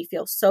 This makes me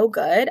feel so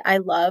good. I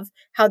love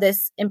how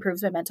this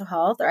improves my mental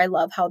health, or I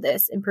love how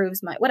this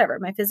improves my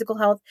physical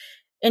health.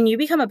 And you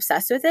become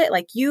obsessed with it.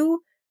 Like,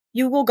 you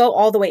will go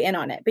all the way in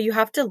on it, but you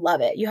have to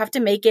love it. You have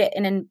to make it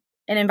an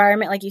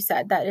environment, like you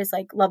said, that is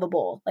like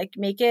lovable. Like,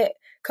 make it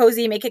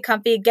cozy, make it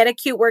comfy, get a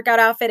cute workout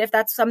outfit if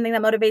that's something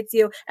that motivates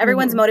you.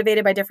 Everyone's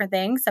motivated by different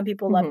things. Some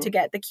people love to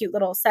get the cute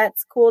little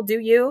sets. Cool.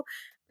 Do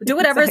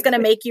whatever is going to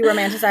make you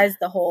romanticize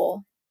the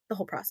whole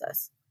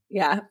process.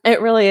 Yeah,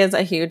 it really is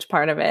a huge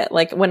part of it.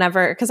 Like,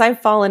 whenever, because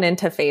I've fallen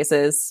into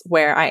phases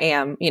where I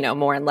am,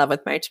 more in love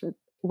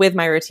with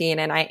my routine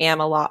and I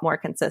am a lot more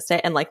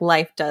consistent, and like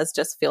life does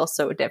just feel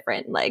so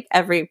different, like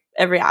every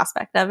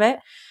aspect of it.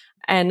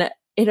 And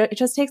it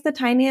just takes the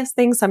tiniest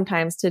thing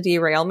sometimes to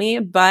derail me.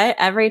 But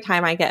every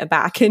time I get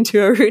back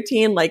into a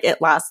routine, like,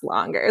 it lasts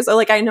longer. So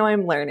like, I know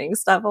I'm learning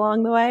stuff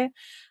along the way.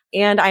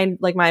 And I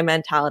like, my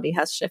mentality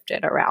has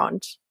shifted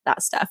around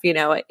that stuff.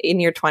 In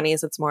your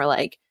 20s, it's more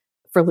like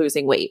for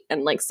losing weight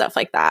and like stuff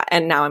like that.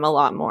 And now I'm a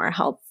lot more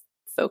health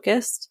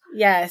focused.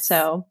 Yes.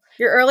 So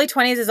your early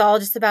 20s is all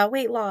just about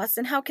weight loss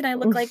and how can I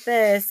look like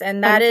this?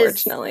 And that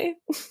unfortunately.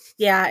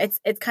 Yeah, it's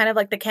kind of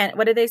like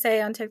what did they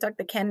say on TikTok?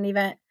 The canon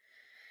event.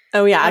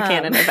 Oh yeah, a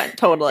canon event.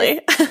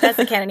 Totally. That's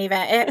the canon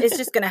event. It's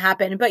just going to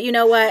happen. But you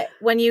know what?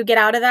 When you get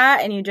out of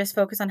that and you just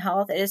focus on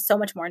health, it is so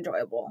much more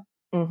enjoyable.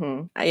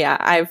 Mm-hmm. Yeah,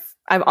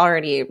 I've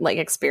already like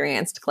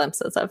experienced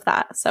glimpses of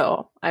that,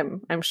 so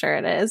I'm sure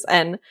it is.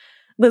 And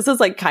this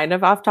is like kind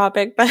of off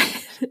topic, but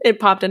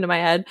it popped into my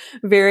head.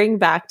 Veering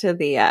back to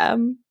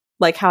the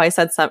like how I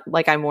said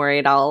like I'm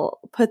worried I'll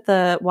put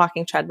the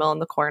walking treadmill in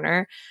the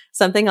corner.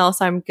 Something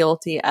else I'm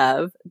guilty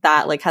of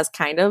that like has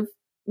kind of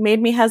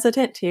made me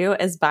hesitant too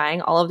is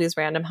buying all of these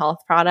random health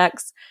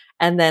products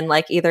and then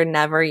like either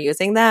never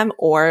using them,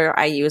 or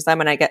I use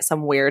them and I get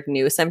some weird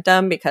new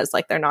symptom because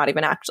like they're not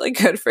even actually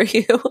good for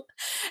you.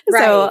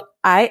 Right. So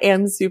I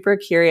am super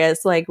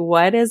curious, like,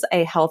 what is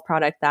a health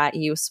product that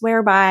you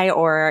swear by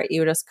or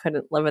you just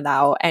couldn't live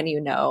without and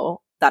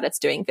that it's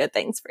doing good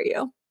things for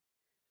you?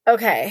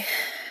 Okay.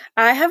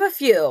 I have a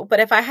few,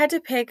 but if I had to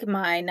pick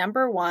my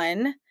number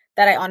one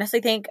that I honestly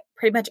think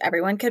pretty much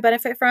everyone could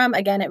benefit from,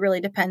 again, it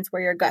really depends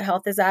where your gut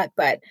health is at,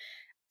 but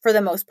for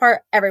the most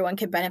part, everyone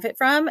can benefit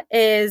from,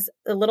 is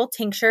the little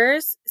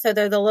tinctures. So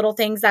they're the little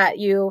things that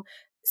you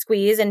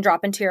squeeze and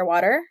drop into your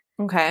water.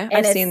 Okay.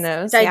 I've seen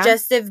those.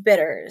 Digestive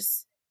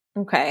bitters.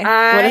 Okay.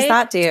 What does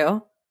that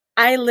do?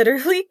 I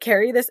literally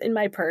carry this in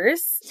my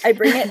purse. I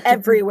bring it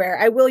everywhere.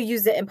 I will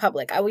use it in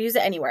public. I will use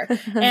it anywhere.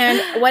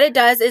 And what it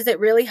does is it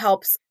really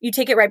helps. You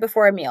take it right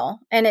before a meal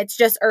and it's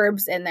just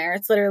herbs in there.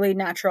 It's literally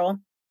natural.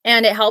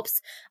 And it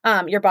helps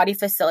your body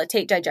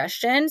facilitate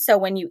digestion. So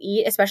when you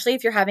eat, especially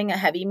if you're having a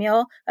heavy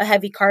meal, a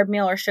heavy carb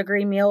meal or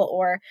sugary meal,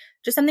 or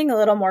just something a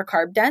little more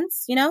carb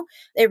dense,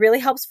 it really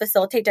helps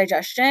facilitate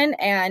digestion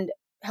and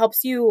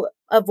helps you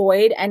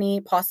avoid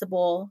any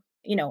possible,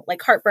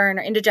 like heartburn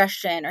or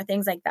indigestion or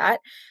things like that.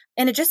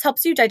 And it just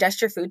helps you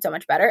digest your food so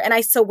much better. And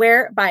I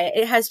swear by it,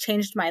 it has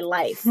changed my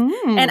life.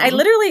 And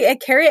I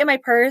carry it in my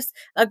purse.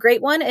 A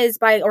great one is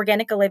by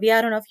Organic Olivia.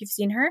 I don't know if you've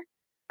seen her.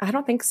 I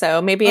don't think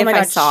so. Maybe if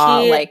I saw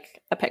like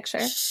a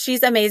picture.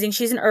 She's amazing.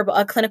 She's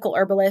a clinical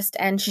herbalist,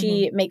 and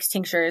she makes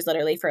tinctures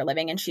literally for a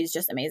living, and she's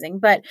just amazing.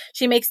 But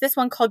she makes this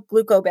one called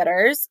Gluco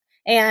Bitters,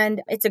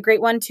 and it's a great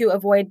one to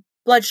avoid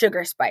blood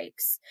sugar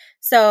spikes.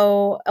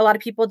 So a lot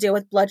of people deal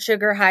with blood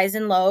sugar highs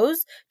and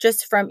lows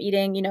just from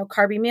eating,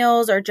 carby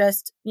meals, or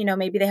just,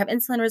 maybe they have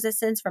insulin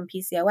resistance from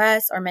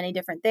PCOS or many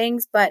different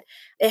things, but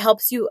it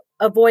helps you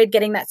avoid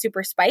getting that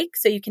super spike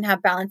so you can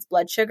have balanced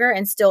blood sugar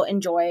and still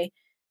enjoy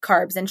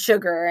carbs and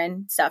sugar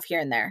and stuff here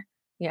and there.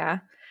 Yeah.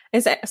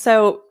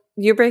 So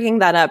you bringing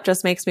that up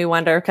just makes me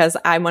wonder, because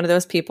I'm one of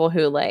those people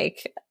who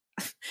like,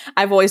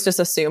 I've always just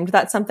assumed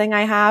that something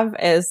I have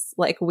is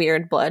like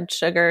weird blood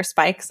sugar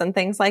spikes and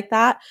things like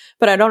that,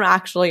 but I don't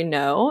actually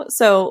know.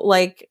 So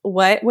like,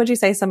 what would you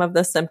say some of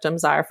the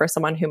symptoms are for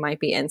someone who might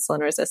be insulin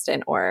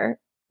resistant or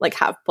like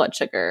have blood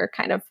sugar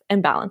kind of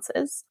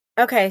imbalances?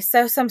 Okay,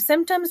 so some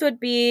symptoms would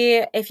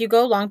be if you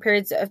go long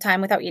periods of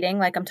time without eating,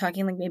 like I'm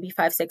talking like maybe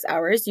 5-6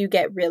 hours, you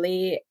get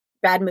really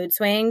bad mood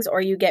swings, or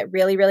you get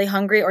really, really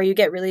hungry, or you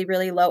get really,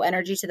 really low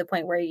energy to the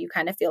point where you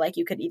kind of feel like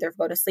you could either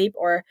go to sleep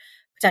or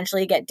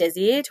potentially get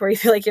dizzy to where you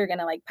feel like you're going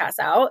to like pass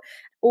out.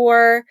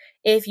 Or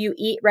if you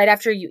eat right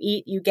after you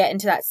eat, you get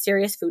into that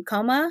serious food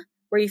coma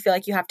where you feel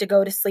like you have to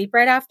go to sleep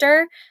right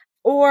after.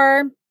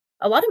 Or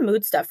a lot of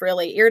mood stuff,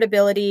 really,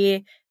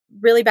 irritability,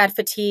 really bad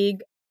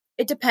fatigue.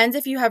 It depends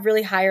if you have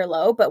really high or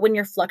low, but when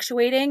you're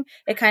fluctuating,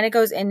 it kind of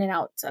goes in and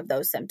out of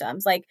those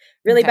symptoms, like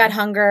really bad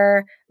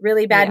hunger,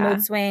 really bad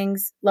mood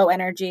swings, low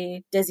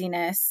energy,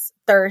 dizziness,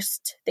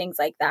 thirst, things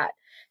like that.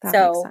 That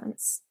makes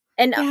sense.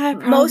 And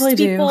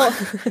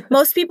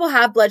most people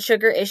have blood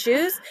sugar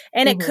issues,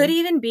 and it could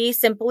even be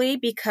simply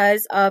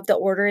because of the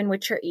order in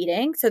which you're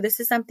eating. So this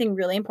is something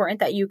really important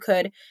that you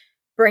could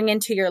bring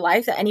into your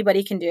life that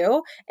anybody can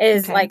do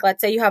is like,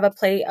 let's say you have a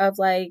plate of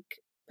like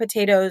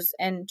potatoes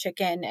and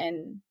chicken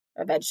and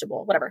a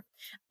vegetable, whatever.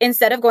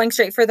 Instead of going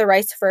straight for the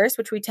rice first,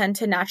 which we tend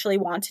to naturally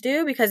want to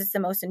do because it's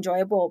the most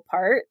enjoyable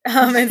part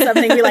and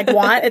something we like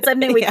want, it's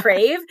something we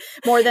crave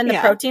more than the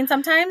protein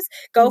sometimes.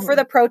 Go for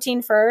the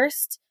protein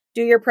first,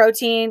 do your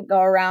protein,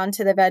 go around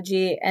to the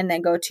veggie, and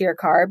then go to your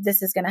carb.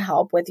 This is going to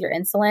help with your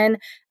insulin,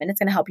 and it's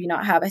going to help you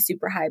not have a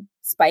super high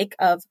spike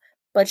of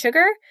blood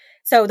sugar.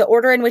 So the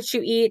order in which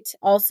you eat,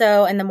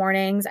 also in the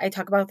mornings, I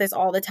talk about this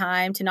all the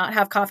time, to not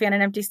have coffee on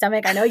an empty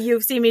stomach. I know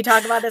you've seen me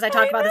talk about this. I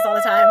talk about this all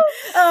the time.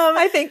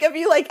 I think of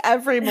you like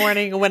every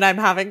morning when I'm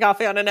having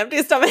coffee on an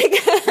empty stomach.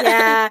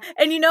 Yeah.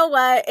 And you know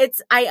what?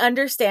 I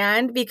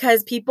understand,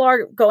 because people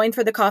are going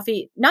for the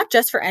coffee, not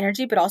just for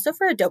energy, but also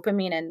for a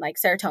dopamine and like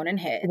serotonin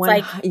hit. It's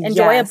like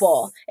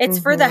enjoyable. It's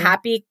for the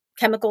happy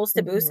chemicals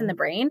to boost in the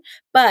brain.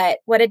 But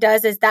what it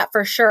does is that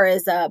for sure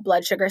is a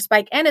blood sugar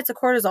spike, and it's a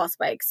cortisol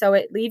spike. So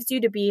it leaves you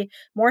to be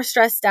more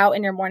stressed out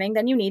in your morning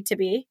than you need to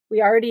be.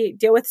 We already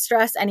deal with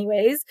stress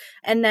anyways.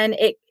 And then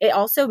it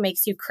also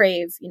makes you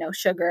crave,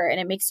 sugar, and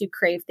it makes you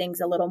crave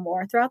things a little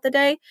more throughout the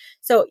day.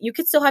 So you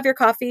could still have your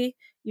coffee,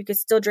 you could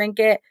still drink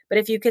it, but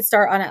if you could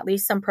start on at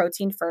least some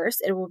protein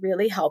first, it will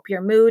really help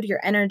your mood,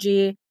 your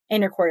energy,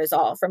 and your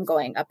cortisol from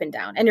going up and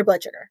down, and your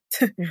blood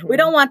sugar. We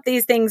don't want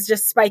these things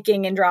just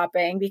spiking and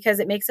dropping, because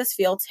it makes us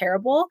feel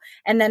terrible.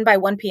 And then by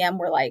 1 p.m.,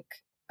 we're like,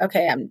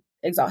 okay, I'm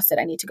exhausted,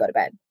 I need to go to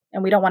bed.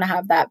 And we don't want to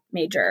have that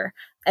major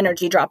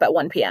energy drop at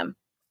 1 p.m.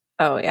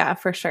 Oh, yeah,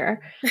 for sure.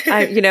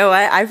 I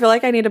feel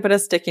like I need to put a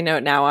sticky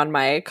note now on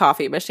my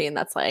coffee machine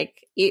that's like,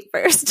 eat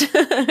first.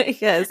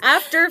 Because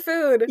after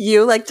food,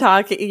 you like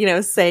talk,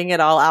 saying it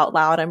all out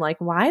loud. I'm like,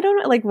 why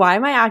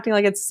am I acting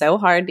like it's so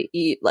hard to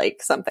eat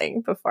like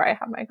something before I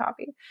have my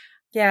coffee?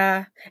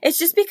 Yeah. It's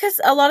just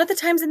because a lot of the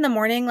times in the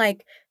morning,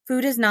 like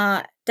food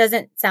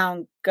doesn't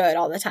sound good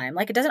all the time.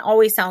 Like it doesn't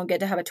always sound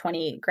good to have a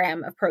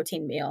 20-gram of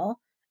protein meal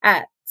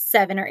at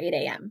 7 or 8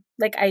 a.m.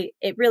 Like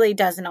it really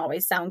doesn't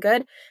always sound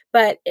good,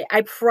 but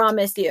I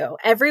promise you,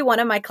 every one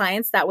of my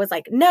clients that was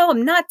like, no,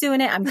 I'm not doing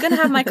it, I'm going to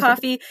have my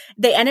coffee,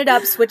 they ended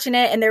up switching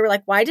it, and they were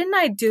like, why didn't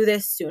I do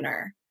this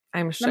sooner?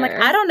 I'm sure. And I'm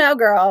like, I don't know,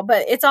 girl,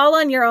 but it's all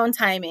on your own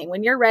timing.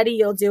 When you're ready,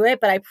 you'll do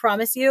it. But I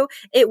promise you,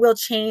 it will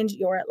change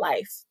your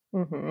life.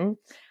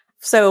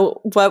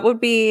 So what would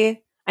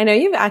be, I know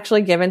you've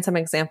actually given some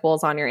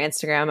examples on your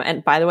Instagram.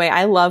 And by the way,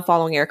 I love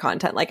following your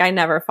content. Like I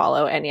never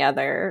follow any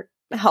other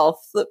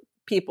health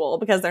people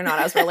because they're not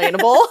as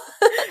relatable.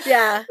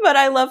 Yeah. But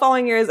I love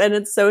following yours, and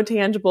it's so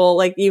tangible.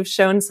 Like you've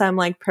shown some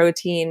like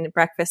protein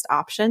breakfast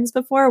options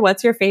before.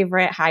 What's your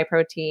favorite high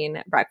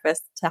protein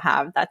breakfast to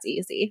have that's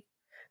easy?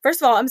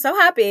 First of all, I'm so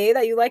happy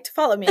that you like to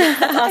follow me.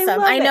 That's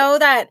awesome.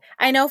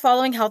 I know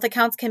following health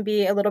accounts can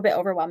be a little bit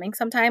overwhelming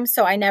sometimes.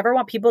 So I never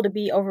want people to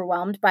be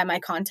overwhelmed by my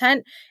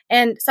content.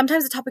 And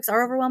sometimes the topics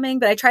are overwhelming,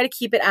 but I try to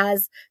keep it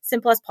as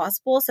simple as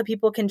possible so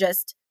people can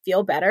just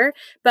feel better.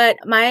 But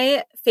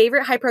my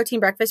favorite high protein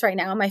breakfast right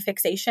now, my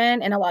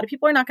fixation, and a lot of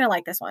people are not going to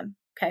like this one.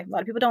 Okay. A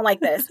lot of people don't like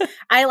this.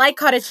 I like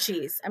cottage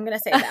cheese. I'm going to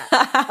say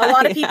that. A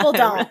lot of people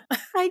don't.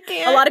 I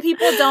can't. A lot of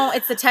people don't.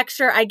 It's the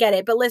texture. I get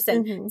it. But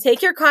listen,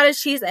 take your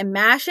cottage cheese and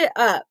mash it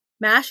up.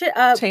 Mash it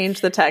up.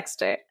 Change the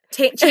texture.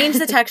 Change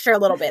the texture a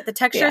little bit. The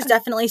texture is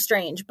definitely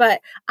strange,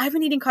 but I've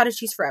been eating cottage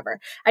cheese forever.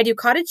 I do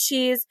cottage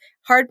cheese,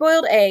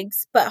 hard-boiled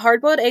eggs, but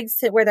hard-boiled eggs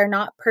where they're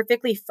not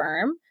perfectly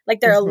firm. Like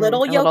they're a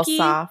little yolky. A little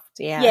soft.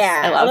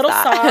 Yeah. I love a little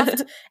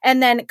soft.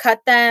 And then cut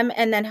them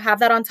and then have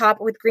that on top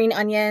with green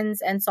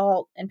onions and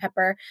salt and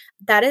pepper.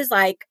 That is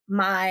like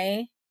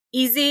my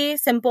easy,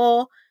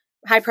 simple,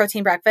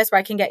 high-protein breakfast where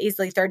I can get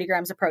easily 30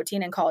 grams of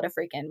protein and call it a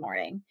freaking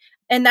morning.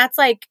 And that's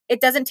like, it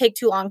doesn't take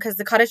too long because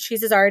the cottage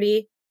cheese is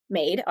already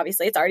made.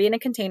 Obviously, it's already in a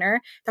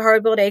container. The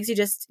hard-boiled eggs, you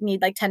just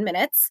need like 10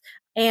 minutes.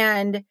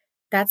 And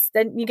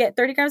then you get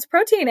 30 grams of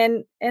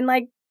protein in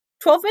like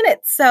 12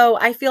 minutes. So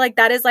I feel like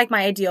that is like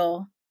my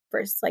ideal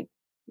first like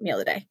meal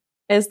a day.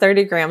 Is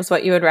 30 grams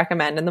what you would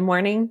recommend in the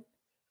morning?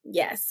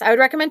 Yes. I would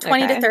recommend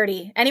 20 to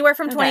 30. Anywhere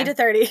from 20 to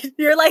 30.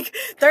 You're like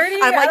 30? I'm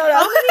like, I don't know.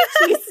 how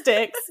many cheese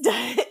sticks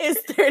is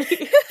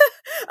 30?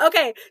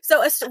 Okay.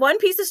 So one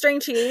piece of string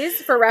cheese,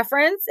 for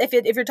reference,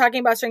 if you're talking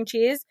about string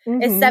cheese,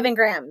 is 7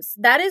 grams.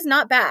 That is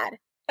not bad.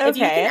 Okay. If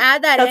you can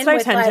add that That's in what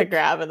with I tend to like,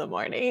 grab in the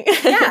morning.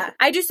 yeah.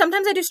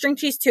 Sometimes I do string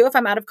cheese too if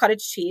I'm out of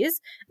cottage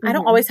cheese. I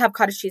don't always have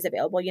cottage cheese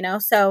available, you know?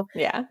 So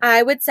yeah.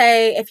 I would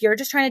say if you're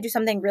just trying to do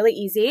something really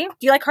easy,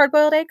 do you like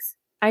hard-boiled eggs?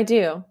 I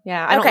do.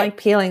 Yeah. I don't like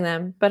peeling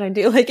them, but I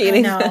do like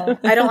eating them.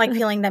 I don't like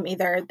peeling them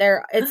either.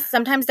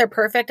 Sometimes they're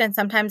perfect and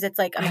sometimes it's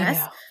like a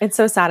mess. It's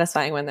so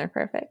satisfying when they're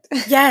perfect.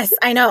 Yes,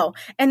 I know.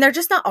 And they're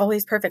just not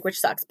always perfect, which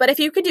sucks. But if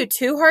you could do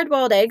 2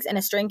 hard-boiled eggs and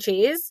a string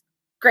cheese,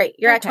 great.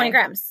 You're at 20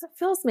 grams. That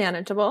feels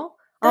manageable.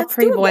 That's I'll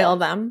pre-boil doable.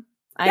 them.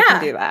 I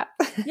can do that.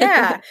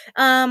 Yeah.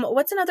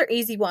 What's another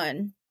easy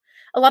one?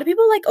 A lot of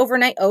people like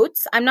overnight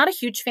oats. I'm not a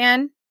huge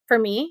fan for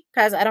me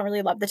because I don't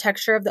really love the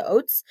texture of the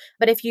oats.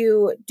 But if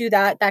you do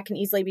that, that can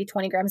easily be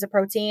 20 grams of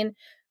protein.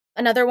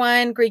 Another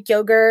one, Greek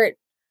yogurt.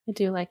 I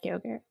do like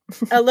yogurt.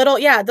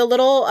 the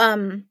little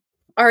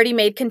already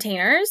made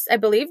containers. I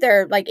believe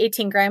they're like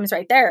 18 grams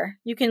right there.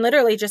 You can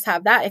literally just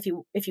have that if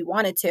you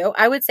wanted to.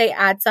 I would say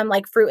add some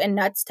like fruit and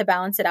nuts to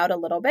balance it out a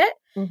little bit,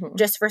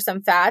 just for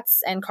some fats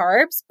and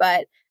carbs.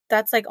 But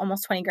that's like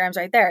almost 20 grams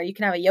right there. You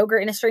can have a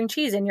yogurt and a string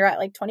cheese and you're at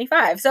like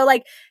 25. So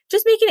like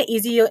just making it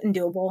easy and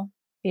doable.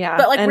 Yeah.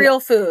 But like real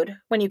food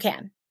when you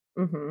can.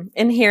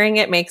 And hearing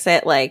it makes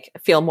it like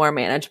feel more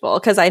manageable.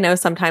 Cause I know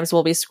sometimes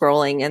we'll be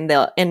scrolling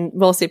and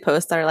we'll see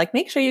posts that are like,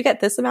 make sure you get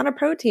this amount of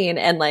protein.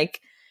 And like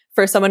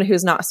for someone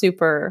who's not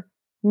super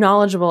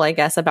knowledgeable, I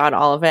guess, about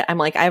all of it, I'm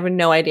like, I have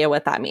no idea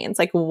what that means.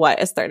 Like,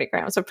 what is 30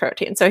 grams of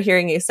protein? So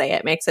hearing you say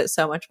it makes it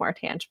so much more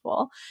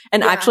tangible.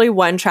 And actually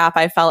one trap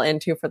I fell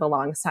into for the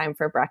longest time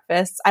for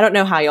breakfast, I don't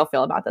know how you'll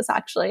feel about this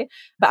actually,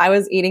 but I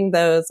was eating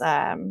those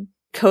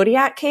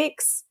Kodiak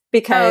cakes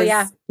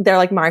because they're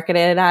like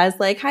marketed as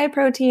like high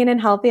protein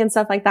and healthy and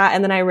stuff like that.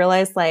 And then I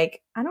realized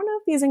like, I don't know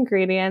if these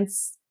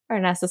ingredients are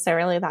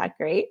necessarily that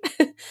great.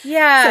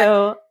 Yeah.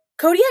 So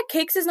Kodiak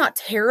cakes is not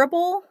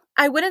terrible.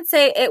 I wouldn't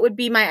say it would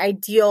be my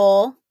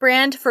ideal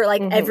brand for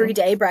like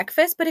everyday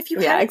breakfast, but if you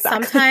had it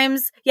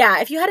sometimes,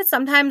 if you had it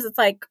sometimes, it's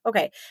like,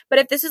 okay. But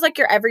if this is like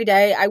your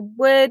everyday, I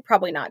would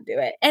probably not do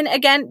it. And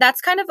again,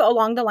 that's kind of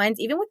along the lines,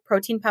 even with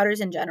protein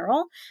powders in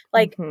general.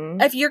 Like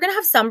if you're going to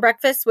have some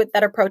breakfasts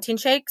that are protein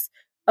shakes,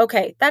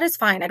 okay, that is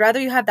fine. I'd rather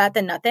you have that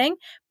than nothing.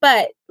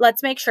 But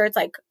let's make sure it's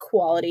like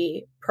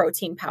quality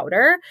protein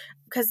powder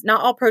because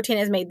not all protein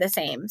is made the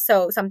same.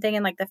 So something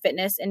in like the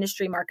fitness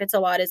industry markets a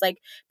lot is like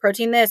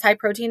protein this, high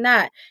protein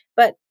that.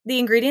 But the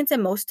ingredients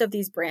in most of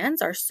these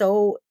brands are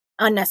so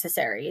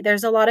unnecessary.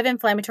 There's a lot of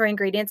inflammatory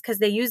ingredients because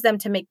they use them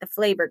to make the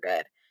flavor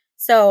good.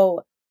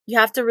 So you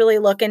have to really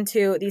look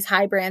into these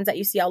high brands that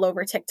you see all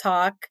over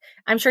TikTok.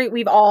 I'm sure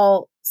we've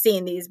all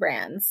seen these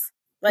brands.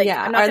 Like,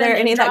 are there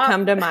any that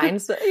come to mind?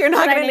 So you're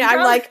not going to. I'm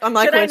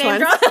like, which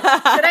ones?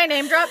 Should I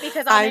name drop?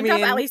 Because I'll name drop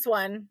at least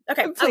one.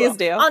 Okay, please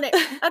do.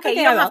 Okay,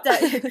 you don't have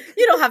to.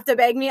 You don't have to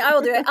beg me. I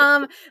will do it.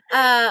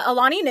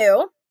 Alani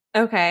Nu.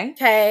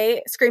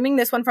 Okay, screaming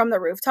this one from the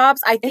rooftops.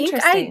 I think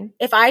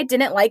if I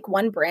didn't like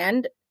one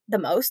brand the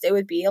most, it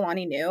would be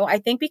Alani Nu. I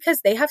think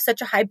because they have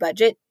such a high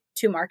budget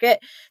to market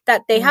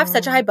that they have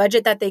such a high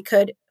budget that they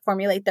could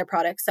formulate their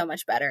products so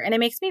much better, and it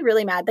makes me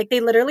really mad. Like they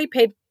literally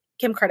paid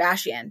Kim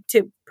Kardashian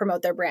to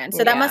promote their brand.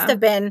 So that must have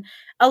been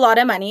a lot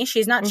of money.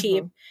 She's not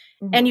cheap.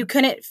 And you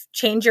couldn't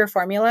change your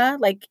formula.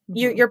 Like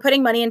you're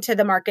putting money into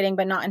the marketing,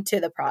 but not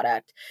into the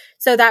product.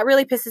 So that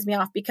really pisses me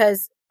off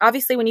because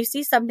obviously when you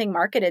see something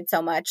marketed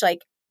so much,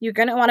 like you're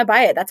going to want to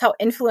buy it. That's how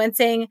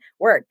influencing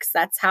works.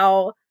 That's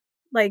how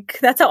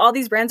all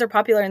these brands are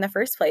popular in the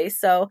first place.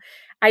 So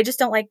I just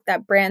don't like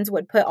that brands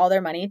would put all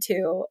their money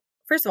to,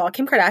 first of all,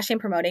 Kim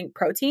Kardashian promoting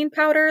protein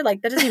powder.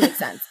 Like that doesn't even make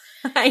sense.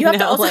 I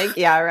know,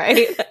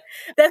 right.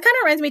 That kind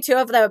of reminds me too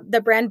of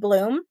the brand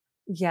Bloom.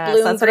 Yes,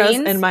 Bloom that's greens.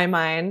 What was in my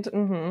mind.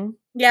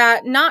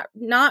 Yeah,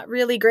 not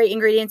really great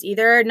ingredients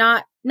either.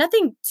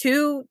 Nothing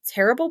too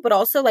terrible, but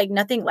also like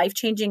nothing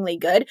life-changingly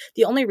good.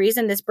 The only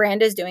reason this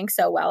brand is doing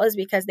so well is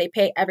because they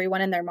pay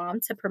everyone and their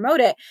mom to promote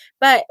it.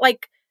 But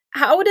like,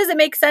 how does it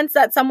make sense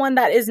that someone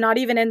that is not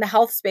even in the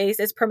health space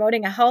is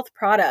promoting a health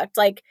product?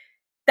 Like,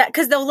 that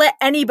because they'll let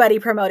anybody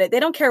promote it. They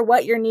don't care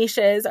what your niche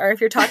is or if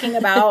you're talking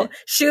about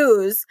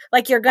shoes.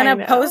 Like you're going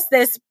to post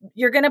this,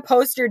 you're going to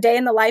post your day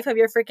in the life of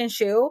your freaking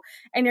shoe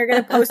and you're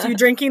going to post you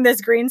drinking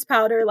this greens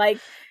powder. Like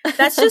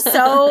that's just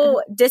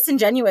so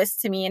disingenuous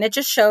to me. And it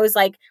just shows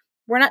like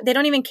they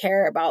don't even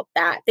care about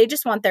that. They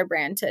just want their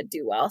brand to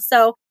do well.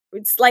 So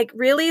it's like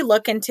really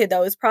look into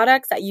those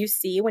products that you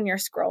see when you're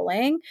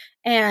scrolling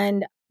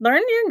and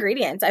learn your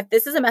ingredients.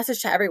 This is a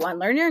message to everyone.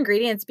 Learn your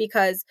ingredients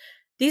because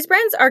these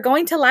brands are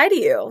going to lie to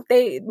you.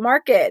 They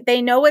market.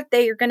 They know what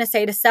they're going to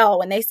say to sell.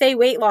 When they say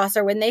weight loss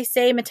or when they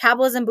say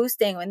metabolism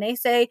boosting, when they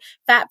say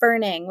fat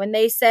burning, when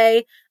they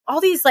say all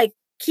these like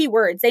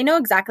keywords. They know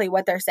exactly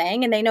what they're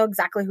saying and they know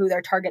exactly who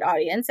their target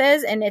audience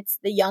is. And it's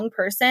the young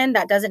person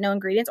that doesn't know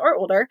ingredients, or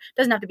older,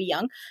 doesn't have to be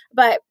young,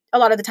 but a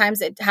lot of the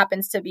times it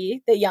happens to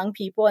be the young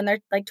people in their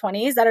like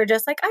 20s that are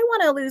just like, I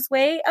want to lose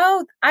weight.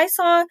 Oh, I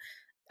saw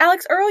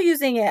Alex Earl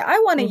using it. I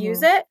want to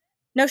use it.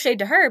 No shade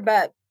to her,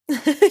 but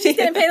she's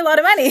getting paid a lot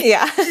of money.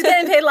 Yeah. She's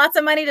getting paid lots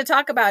of money to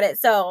talk about it.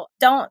 So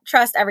don't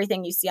trust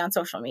everything you see on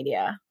social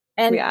media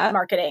and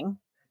marketing.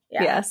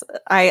 Yeah. Yes.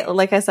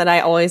 Like I said, I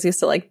always used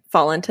to like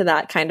fall into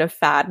that kind of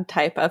fad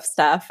type of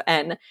stuff.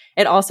 And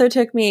it also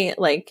took me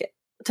like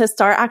to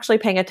start actually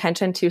paying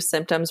attention to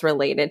symptoms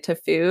related to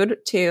food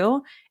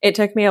too. It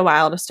took me a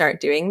while to start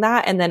doing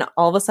that. And then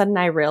all of a sudden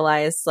I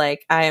realized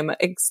like I'm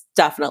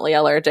definitely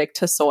allergic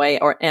to soy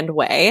and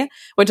whey,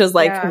 which is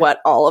like what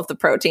all of the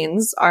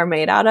proteins are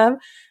made out of.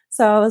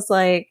 So I was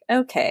like,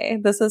 okay,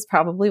 this is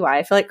probably why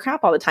I feel like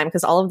crap all the time,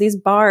 because all of these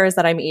bars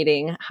that I'm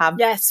eating have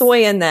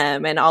soy in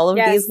them, and all of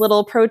these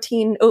little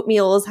protein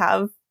oatmeals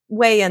have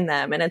whey in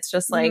them. And it's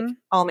just like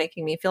all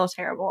making me feel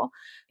terrible.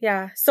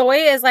 Yeah. Soy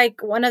is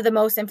like one of the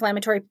most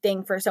inflammatory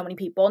thing for so many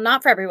people.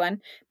 Not for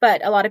everyone,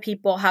 but a lot of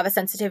people have a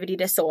sensitivity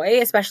to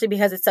soy, especially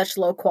because it's such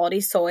low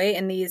quality soy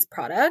in these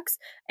products.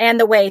 And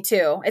the whey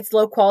too. It's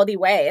low quality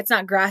whey. It's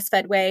not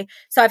grass-fed whey.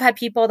 So I've had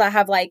people that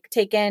have like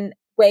taken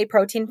whey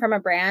protein from a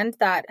brand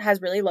that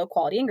has really low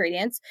quality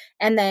ingredients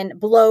and then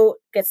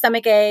get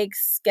stomach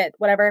aches, get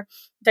whatever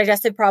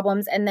digestive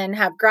problems, and then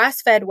have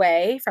grass-fed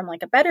whey from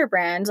like a better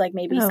brand, like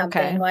maybe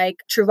something like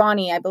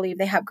Truvani. I believe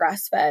they have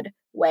grass-fed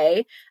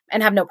whey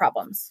and have no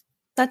problems.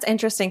 That's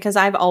interesting, because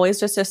I've always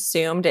just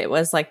assumed it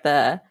was like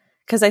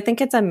because I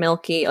think it's a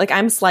milky, like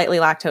I'm slightly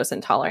lactose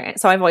intolerant.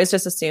 So I've always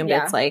just assumed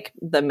it's like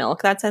the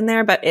milk that's in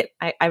there, but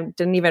I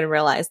didn't even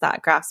realize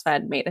that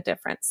grass-fed made a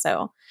difference.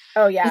 So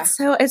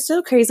it's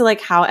so crazy like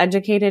how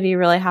educated you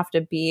really have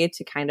to be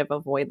to kind of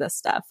avoid this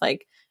stuff.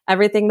 Like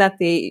everything that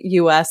the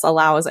US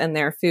allows in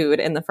their food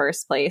in the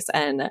first place,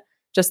 and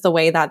just the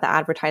way that the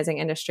advertising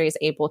industry is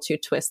able to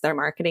twist their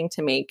marketing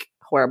to make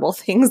horrible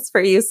things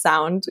for you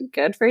sound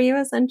good for you,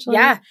 essentially.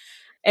 Yeah.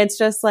 It's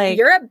just like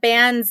Europe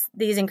bans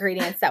these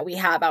ingredients that we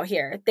have out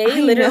here.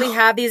 They literally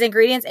have these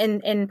ingredients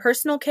in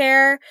personal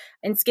care,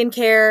 in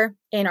skincare,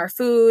 in our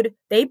food.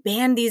 They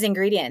ban these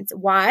ingredients.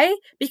 Why?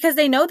 Because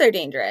they know they're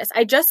dangerous.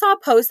 I just saw a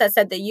post that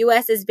said the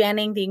US is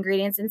banning the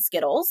ingredients in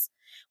Skittles,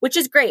 which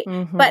is great.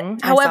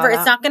 But however,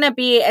 it's not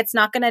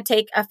going to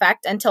take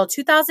effect until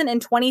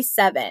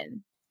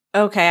 2027.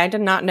 Okay, I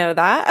did not know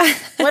that.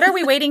 What are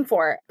we waiting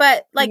for?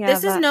 But like,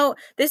 this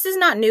is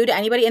not new to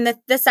anybody. And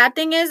the sad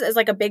thing is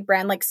like a big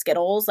brand like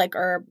Skittles, like,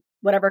 or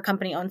whatever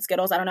company owns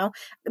Skittles, I don't know.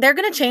 They're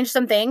going to change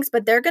some things,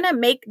 but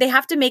they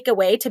have to make a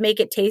way to make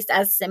it taste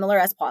as similar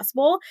as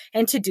possible.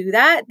 And to do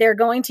that, they're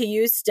going to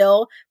use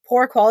still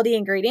poor quality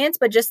ingredients,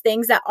 but just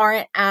things that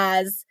aren't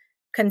as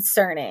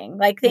concerning,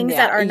 like things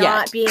that are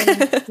not being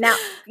now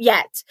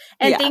yet,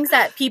 and things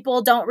that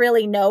people don't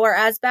really know are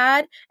as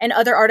bad, and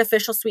other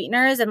artificial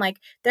sweeteners. And like,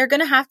 they're going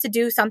to have to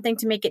do something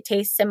to make it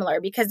taste similar,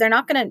 because they're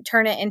not going to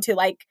turn it into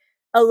like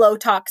a low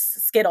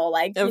tox Skittle.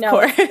 Like,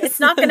 it's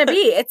not going to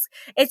be,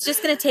 it's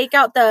just going to take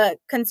out the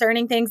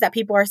concerning things that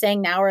people are saying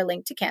now are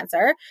linked to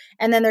cancer.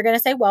 And then they're going to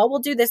say, well, we'll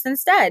do this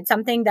instead.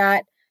 Something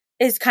that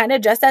is kind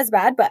of just as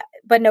bad,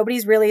 but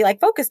nobody's really like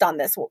focused on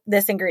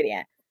this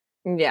ingredient.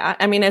 Yeah.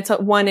 I mean, it's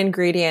one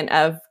ingredient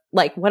of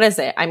like, what is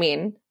it? I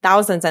mean,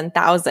 thousands and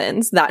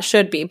thousands that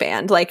should be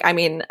banned. Like, I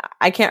mean,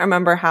 I can't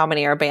remember how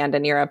many are banned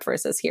in Europe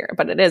versus here,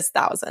 but it is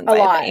thousands,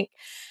 I think.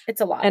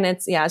 It's a lot. And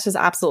it's just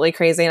absolutely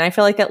crazy. And I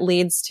feel like it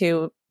leads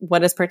to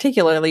what is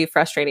particularly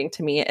frustrating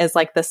to me is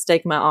like the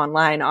stigma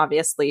online,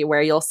 obviously,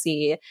 where you'll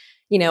see,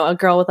 a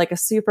girl with like a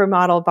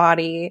supermodel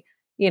body,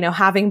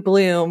 having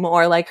Bloom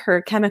or like her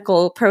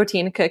chemical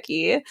protein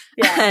cookie.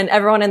 Yeah. And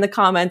everyone in the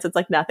comments, it's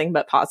like nothing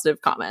but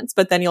positive comments.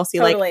 But then you'll see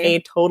like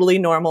a totally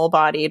normal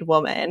bodied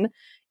woman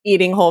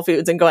eating whole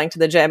foods and going to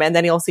the gym. And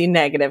then you'll see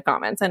negative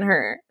comments in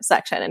her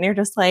section. And you're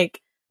just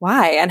like,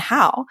 why and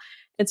how?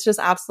 It's just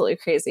absolutely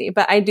crazy.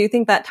 But I do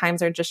think that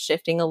times are just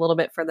shifting a little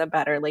bit for the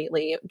better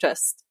lately.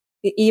 Just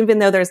even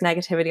though there's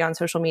negativity on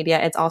social media,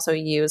 it's also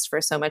used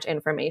for so much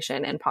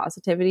information and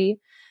positivity.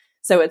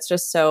 So it's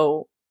just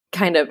so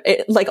kind of,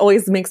 it like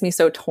always makes me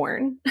so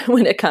torn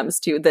when it comes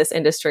to this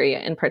industry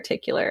in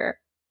particular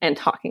and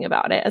talking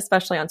about it,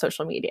 especially on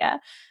social media.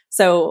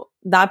 So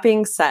that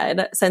being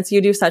said, since you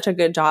do such a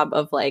good job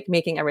of like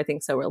making everything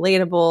so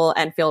relatable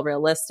and feel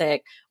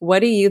realistic, what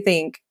do you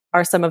think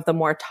are some of the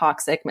more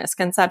toxic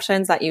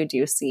misconceptions that you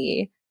do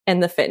see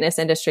in the fitness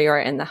industry or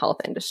in the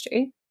health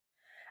industry?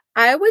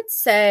 I would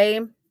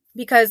say,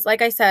 because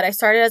like I said, I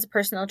started as a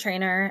personal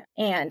trainer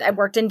and I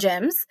worked in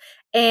gyms,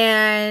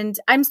 and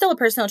I'm still a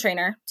personal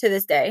trainer to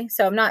this day.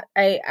 So I'm not,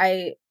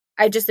 I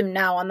just am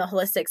now on the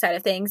holistic side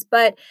of things.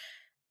 But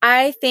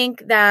I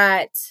think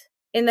that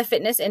in the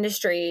fitness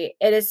industry,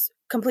 it is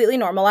completely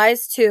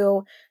normalized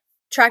to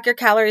track your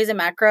calories and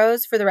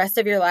macros for the rest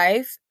of your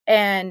life.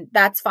 And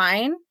that's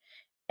fine.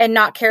 And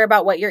not care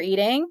about what you're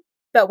eating.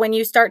 But when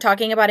you start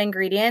talking about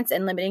ingredients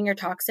and limiting your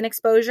toxin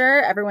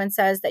exposure, everyone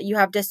says that you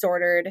have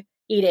disordered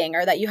eating,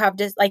 or that you have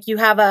you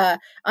have a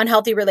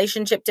unhealthy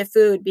relationship to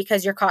food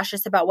because you're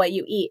cautious about what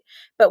you eat.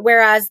 But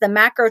whereas the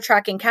macro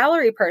tracking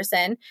calorie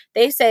person,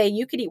 they say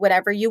you could eat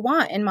whatever you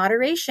want in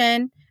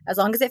moderation as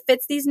long as it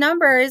fits these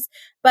numbers.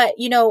 But,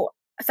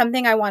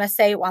 something I want to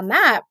say on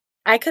that,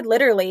 I could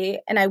literally,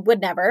 and I would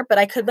never, but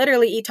I could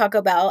literally eat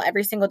Taco Bell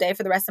every single day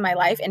for the rest of my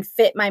life and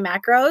fit my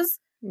macros.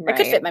 Right. I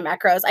could fit my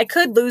macros. I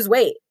could lose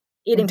weight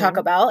eating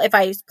Taco Bell if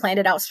I planned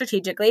it out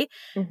strategically.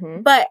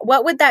 But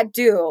what would that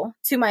do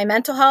to my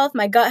mental health,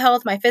 my gut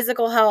health, my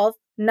physical health?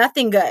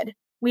 Nothing good.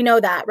 We know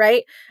that,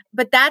 right?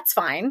 But that's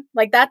fine.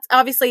 Like, that's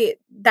obviously,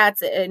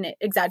 that's an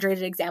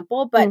exaggerated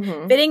example, but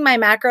fitting my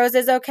macros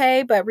is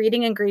okay. But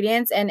reading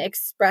ingredients and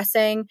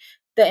expressing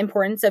the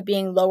importance of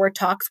being lower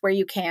tox where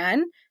you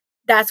can,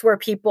 that's where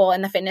people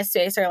in the fitness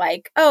space are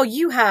like, oh,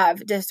 you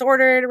have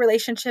disordered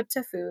relationship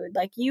to food.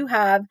 Like, you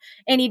have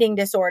an eating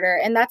disorder.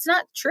 And that's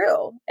not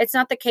true. It's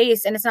not the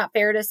case. And it's not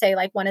fair to say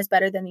like one is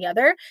better than the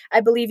other.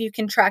 I believe you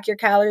can track your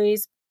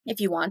calories if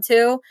you want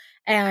to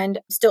and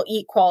still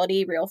eat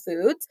quality real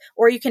foods,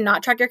 or you can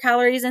not track your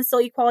calories and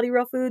still eat quality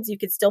real foods. You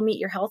could still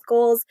meet your health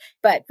goals,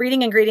 but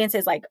reading ingredients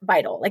is like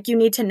vital. Like, you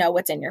need to know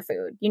what's in your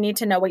food. You need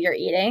to know what you're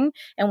eating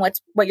and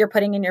what you're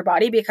putting in your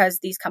body, because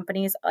these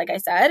companies, like I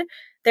said,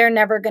 they're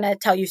never going to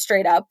tell you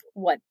straight up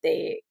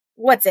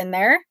what's in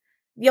there.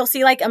 You'll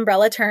see like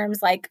umbrella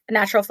terms like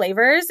natural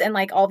flavors and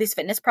like all these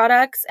fitness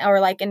products,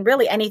 or like in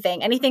really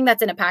anything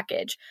that's in a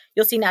package.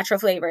 You'll see natural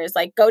flavors.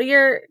 Like,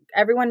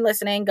 everyone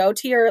listening, go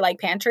to your like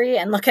pantry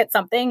and look at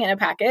something in a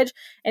package.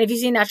 And if you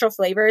see natural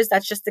flavors,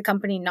 that's just the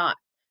company not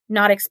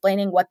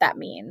explaining what that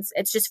means.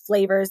 It's just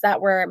flavors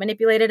that were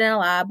manipulated in a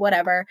lab,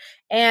 whatever.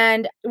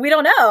 And we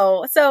don't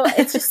know. So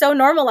it's just so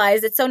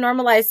normalized. It's so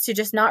normalized to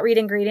just not read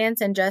ingredients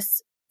and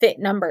just fit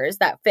numbers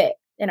that fit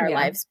in our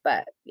lives.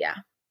 But yeah.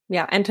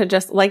 Yeah. And to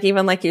just like,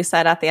 even like you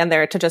said at the end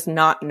there, to just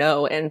not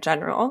know in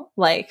general.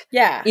 Like,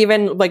 yeah,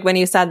 even like when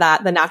you said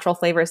that, the natural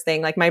flavors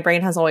thing, like my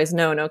brain has always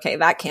known, okay,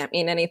 that can't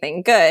mean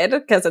anything good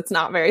because it's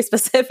not very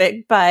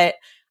specific, but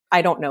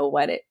I don't know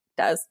what it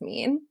does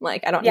mean.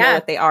 Like, I don't know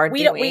what they are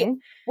doing.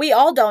 We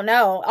all don't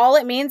know. All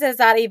it means is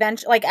that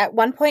eventually, like at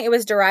one point it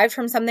was derived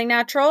from something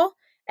natural,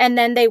 and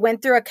then they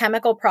went through a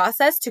chemical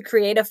process to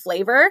create a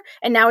flavor,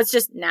 and now it's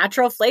just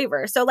natural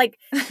flavor. So like,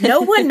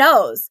 no one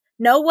knows.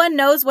 No one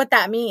knows what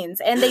that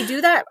means. And they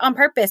do that on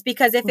purpose,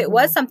 because if it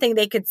was something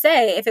they could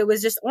say, if it was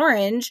just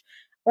orange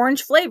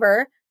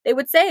flavor, they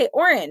would say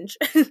orange.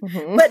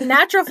 But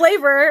natural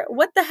flavor,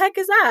 what the heck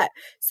is that?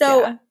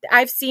 So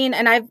I've seen,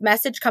 and I've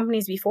messaged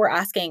companies before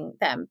asking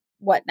them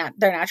what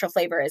their natural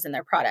flavor is in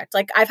their product.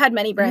 Like, I've had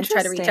many brands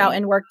try to reach out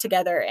and work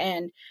together,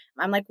 and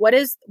I'm like, what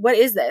is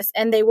this?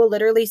 And they will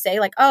literally say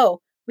like,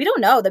 oh, we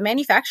don't know. The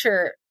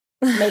manufacturer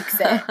makes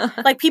it.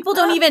 Like, people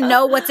don't even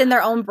know what's in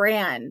their own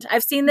brand.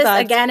 I've seen this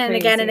again and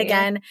again and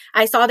again.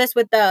 I saw this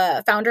with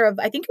the founder of,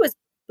 I think it was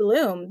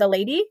Bloom, the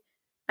lady.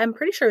 I'm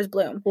pretty sure it was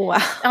Bloom. Wow.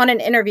 On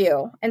an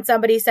interview. And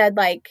somebody said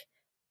like,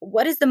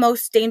 what is the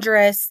most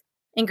dangerous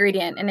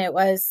ingredient? And it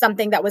was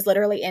something that was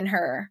literally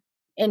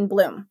in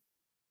Bloom.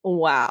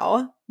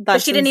 Wow.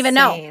 But she didn't even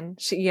know.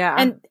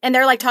 And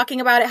they're like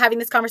talking about it, having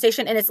this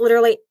conversation, and it's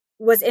literally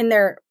was in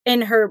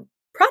her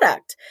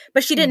product,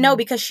 but she didn't know,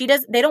 because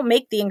they don't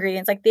make the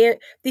ingredients. Like,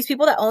 these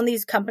people that own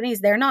these companies,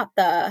 they're not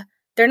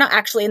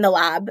actually in the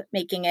lab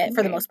making it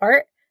for the most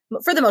part.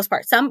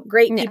 Some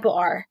great people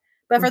are,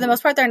 but for the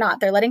most part, they're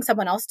not. They're letting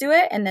someone else do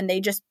it, and then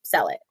they just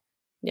sell it.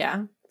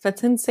 Yeah.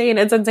 That's insane.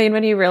 It's insane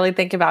when you really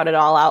think about it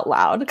all out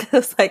loud.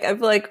 Because like, I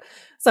feel like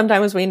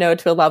sometimes we know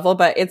to a level,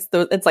 but it's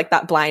like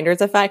that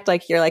blinders effect.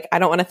 Like, you're like, I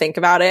don't want to think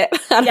about it.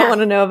 I don't want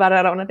to know about it.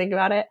 I don't want to think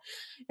about it.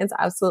 It's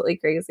absolutely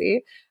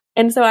crazy.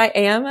 And so I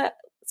am,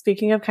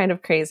 speaking of kind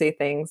of crazy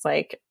things,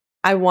 like,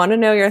 I want to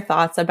know your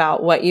thoughts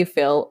about what you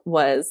feel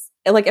was,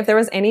 like, if there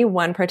was any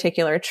one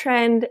particular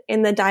trend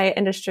in the diet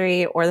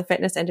industry or the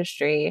fitness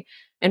industry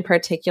in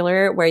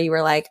particular where you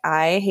were like,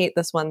 I hate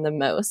this one the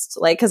most.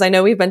 Like, because I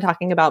know we've been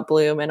talking about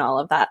Bloom and all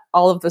of that,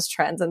 all of those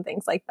trends and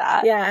things like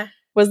that. Yeah.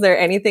 Was there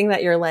anything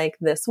that you're like,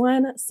 this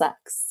one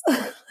sucks?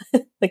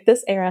 Like,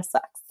 this era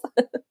sucks.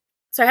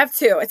 So I have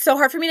two. It's so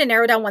hard for me to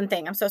narrow down one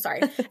thing. I'm so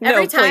sorry.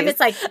 Every time it's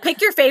like,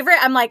 pick your favorite.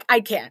 I'm like, I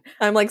can't.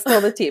 I'm like,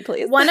 spill the tea,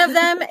 please. One of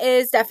them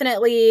is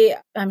definitely,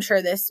 I'm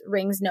sure this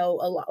rings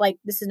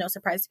this is no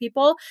surprise to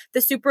people,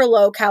 the super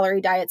low calorie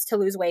diets to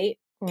lose weight.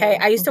 Okay.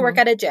 I used to work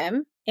at a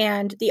gym,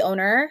 and the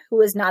owner,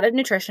 who is not a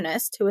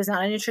nutritionist, who is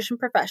not a nutrition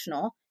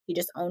professional, he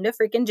just owned a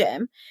freaking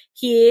gym.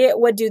 He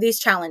would do these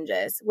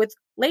challenges with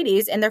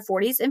ladies in their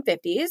 40s and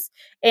 50s,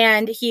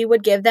 and he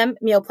would give them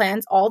meal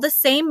plans, all the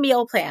same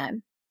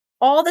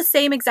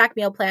exact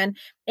meal plan.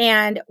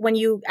 And when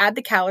you add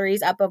the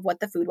calories up of what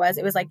the food was,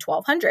 it was like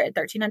 1,200,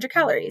 1,300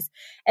 calories.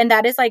 And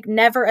that is like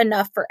never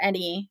enough for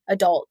any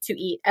adult to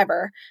eat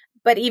ever.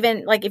 But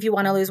even like if you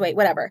want to lose weight,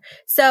 whatever.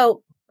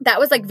 So that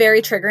was like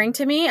very triggering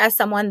to me as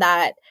someone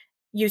that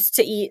used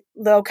to eat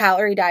low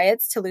calorie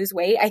diets to lose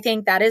weight. I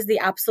think that is the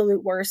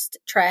absolute worst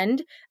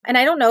trend. And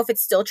I don't know if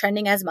it's still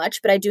trending as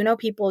much, but I do know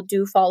people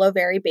do follow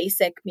very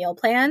basic meal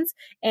plans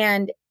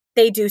and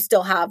they do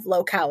still have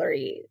low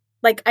calorie.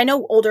 Like I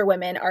know older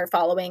women are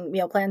following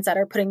meal plans that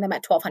are putting them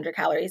at 1,200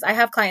 calories. I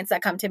have clients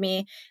that come to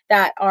me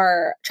that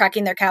are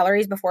tracking their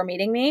calories before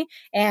meeting me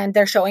and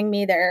they're showing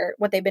me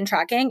what they've been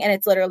tracking and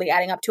it's literally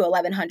adding up to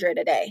 1,100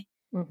 a day.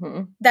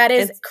 Mm-hmm. That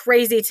is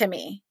crazy to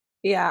me.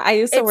 Yeah. I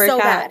used to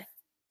bad.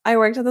 I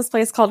worked at this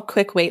place called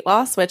Quick Weight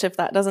Loss, which if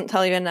that doesn't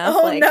tell you enough,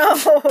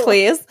 no.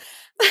 Please.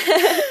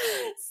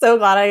 So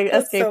glad I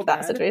escaped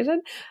that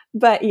situation.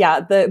 But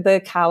yeah,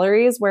 the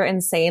calories were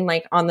insane.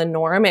 Like on the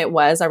norm, it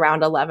was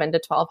around 11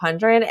 to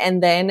 1,200.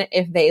 And then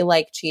if they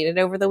like cheated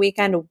over the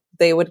weekend,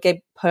 they would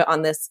get put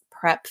on this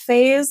prep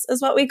phase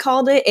is what we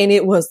called it. And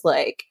it was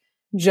like,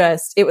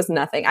 it was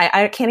nothing.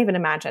 I can't even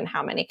imagine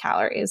how many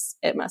calories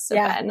it must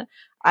have been.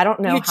 I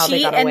don't know how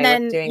they got away with doing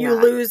that. And then you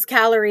lose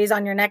calories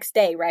on your next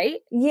day,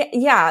 right?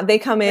 Yeah. They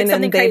come in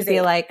and they'd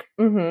be like,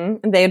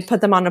 they'd put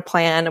them on a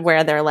plan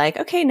where they're like,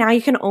 okay, now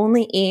you can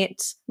only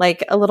eat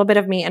like a little bit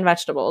of meat and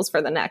vegetables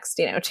for the next,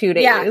 2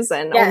 days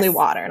and only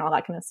water and all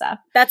that kind of stuff.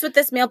 That's what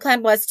this meal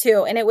plan was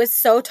too. And it was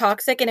so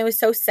toxic and it was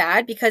so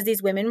sad because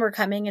these women were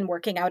coming and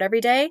working out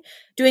every day,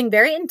 doing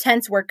very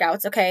intense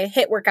workouts,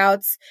 HIIT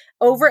workouts,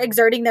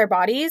 overexerting their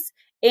bodies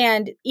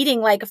and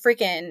eating like a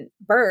freaking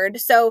bird.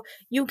 So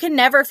you can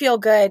never feel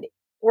good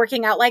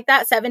working out like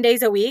that 7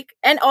 days a week.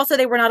 And also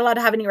they were not allowed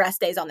to have any rest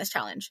days on this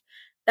challenge.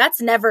 That's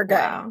never good.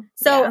 Wow.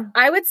 So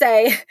I would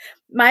say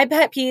my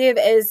pet peeve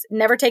is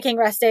never taking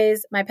rest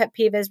days. My pet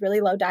peeve is really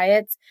low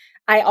diets.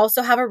 I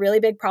also have a really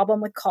big problem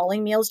with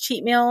calling meals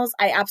cheat meals.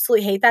 I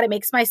absolutely hate that. It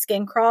makes my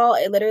skin crawl.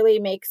 It literally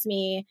makes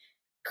me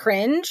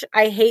cringe.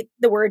 I hate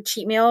the word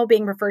cheat meal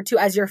being referred to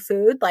as your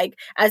food, like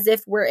as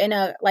if we're in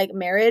a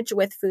marriage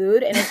with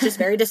food, and it's just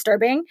very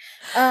disturbing.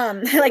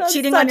 That's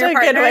cheating on your partner.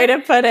 That's a good way to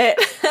put it.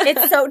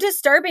 It's so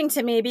disturbing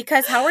to me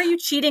because how are you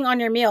cheating on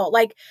your meal?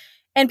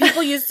 And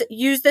people use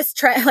this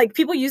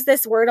people use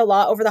this word a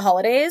lot over the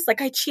holidays.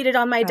 Like I cheated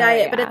on my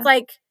diet, but it's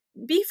like,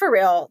 be for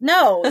real.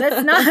 No,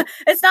 that's not,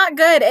 it's not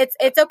good.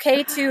 It's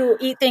okay to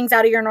eat things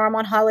out of your norm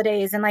on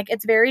holidays and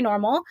it's very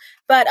normal,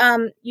 but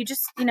you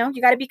just,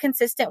 you got to be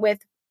consistent with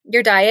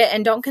your diet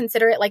and don't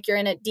consider it like you're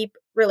in a deep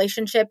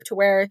relationship to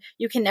where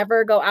you can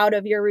never go out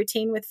of your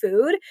routine with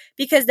food,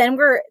 because then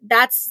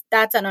that's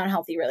an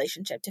unhealthy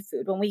relationship to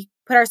food. When we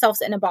put ourselves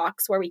in a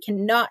box where we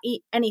cannot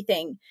eat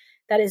anything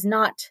that is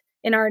not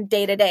in our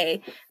day to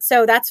day.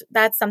 So that's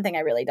something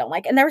I really don't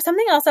like. And there was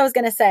something else I was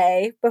going to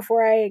say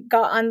before I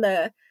got on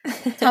the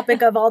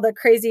topic of all the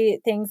crazy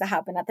things that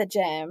happen at the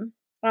gym.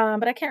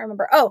 But I can't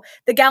remember. Oh,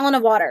 the gallon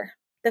of water.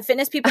 The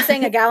fitness people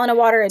saying a gallon of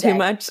water a day. Too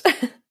much.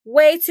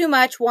 Way too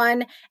much,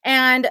 one.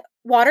 And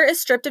water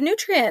is stripped of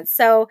nutrients.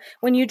 So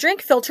when you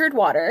drink filtered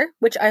water,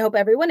 which I hope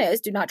everyone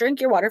is, do not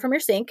drink your water from your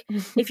sink.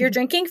 If you're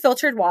drinking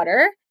filtered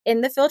water,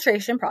 in the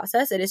filtration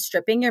process, it is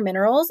stripping your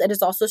minerals. It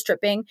is also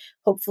stripping,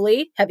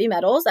 hopefully, heavy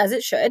metals, as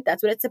it should.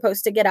 That's what it's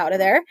supposed to get out of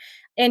there.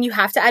 And you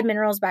have to add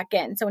minerals back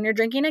in. So when you're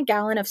drinking a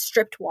gallon of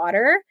stripped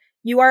water,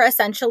 you are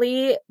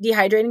essentially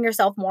dehydrating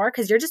yourself more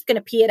because you're just going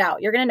to pee it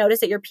out. You're going to notice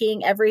that you're peeing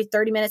every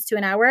 30 minutes to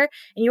an hour,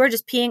 and you are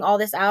just peeing all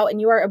this out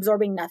and you are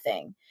absorbing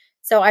nothing.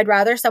 So I'd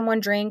rather someone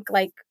drink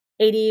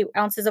 80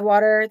 ounces of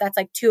water. That's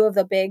 2 of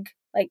the big,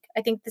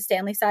 I think the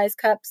Stanley size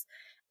cups,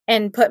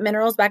 and put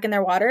minerals back in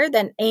their water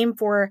than aim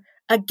for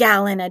a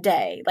gallon a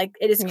day.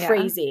 It is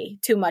crazy.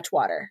 Too much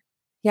water.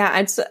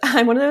 Yeah.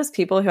 I'm one of those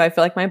people who I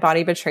feel like my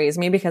body betrays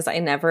me because I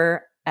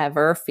never,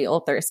 ever feel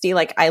thirsty.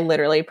 I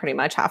literally pretty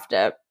much have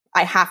to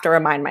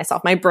remind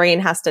myself. My brain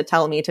has to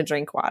tell me to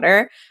drink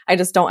water.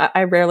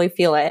 I rarely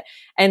feel it.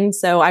 And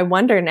so I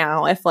wonder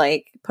now if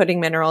putting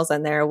minerals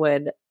in there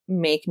would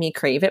make me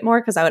crave it more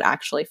because I would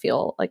actually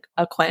feel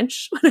a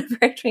quench whenever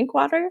I drink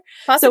water.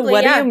 Possibly, so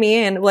what do you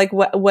mean?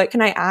 What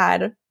can I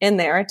add in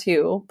there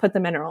to put the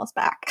minerals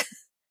back?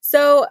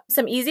 So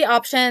some easy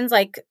options,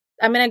 I'm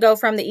going to go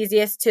from the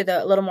easiest to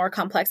the little more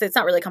complex. It's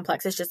not really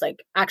complex. It's just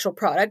actual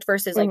product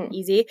versus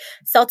easy.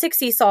 Celtic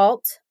sea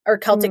salt or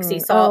Celtic sea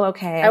salt. Oh,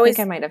 okay. I think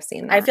I might have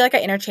seen that. I feel like I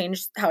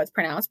interchanged how it's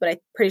pronounced, but I'm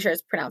pretty sure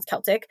it's pronounced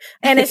Celtic.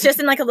 And it's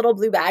just in a little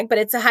blue bag, but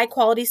it's a high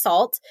quality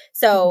salt.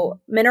 So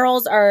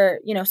minerals are,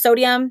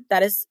 sodium,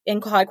 that is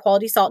in high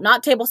quality salt,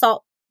 not table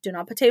salt. Do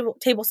not put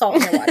table salt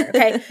in your water,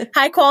 okay?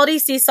 High quality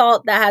sea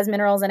salt that has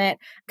minerals in it,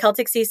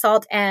 Celtic sea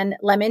salt, and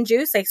lemon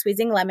juice,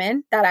 squeezing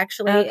lemon. That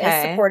actually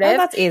is supportive. Oh,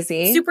 that's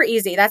easy. Super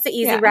easy. That's the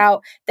easy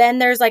route. Then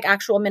there's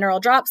actual mineral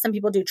drops. Some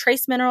people do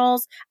trace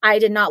minerals. I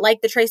did not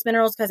like the trace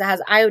minerals because it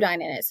has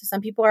iodine in it. So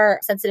some people are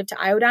sensitive to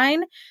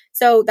iodine.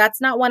 So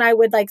that's not one I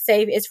would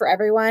say is for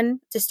everyone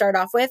to start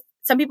off with.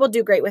 Some people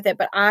do great with it,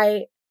 but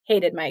I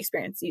hated my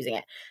experience using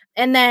it.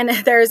 And then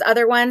there's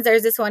other ones.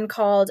 There's this one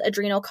called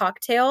Adrenal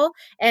Cocktail,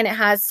 and it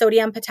has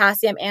sodium,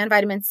 potassium, and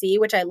vitamin C,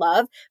 which I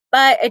love,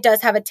 but it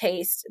does have a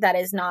taste that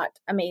is not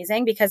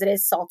amazing because it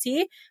is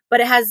salty,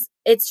 but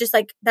it's just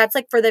that's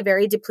for the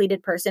very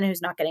depleted person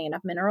who's not getting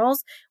enough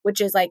minerals,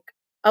 which is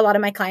a lot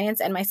of my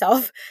clients and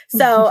myself.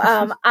 So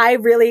I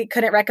really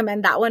couldn't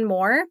recommend that one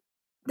more.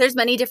 There's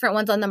many different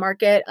ones on the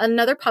market.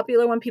 Another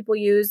popular one people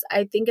use,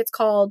 I think it's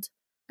called,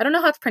 I don't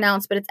know how it's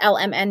pronounced, but it's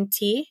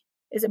LMNT.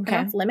 Is it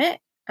pronounced limit?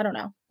 I don't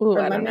know. Ooh,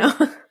 I don't know.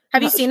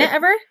 Have you seen it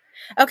ever?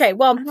 Okay,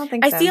 well, I don't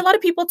think so. see a lot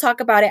of people talk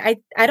about it.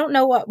 I don't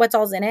know what's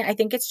all's in it. I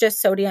think it's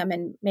just sodium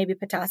and maybe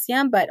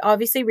potassium, but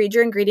obviously read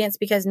your ingredients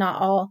because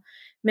not all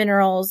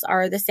minerals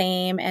are the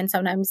same. And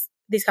sometimes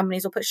these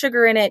companies will put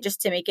sugar in it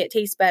just to make it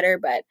taste better,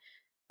 but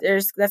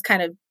that's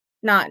kind of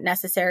not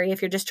necessary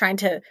if you're just trying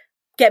to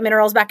get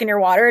minerals back in your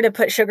water to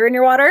put sugar in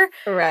your water.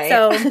 Right.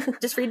 So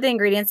just read the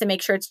ingredients and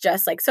make sure it's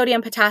just like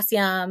sodium,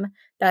 potassium.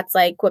 That's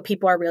like what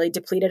people are really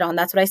depleted on.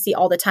 That's what I see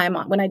all the time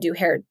when I do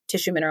hair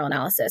tissue mineral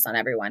analysis on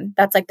everyone.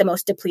 That's like the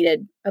most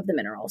depleted of the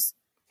minerals.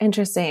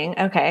 Interesting.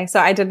 Okay. So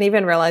I didn't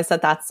even realize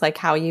that that's like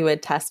how you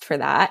would test for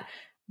that.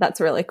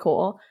 That's really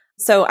cool.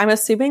 So I'm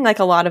assuming like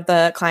a lot of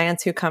the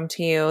clients who come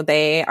to you,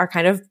 they are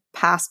kind of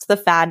past the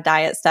fad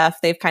diet stuff.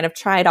 They've kind of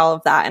tried all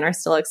of that and are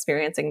still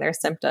experiencing their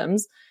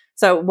symptoms.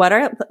 So what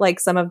are like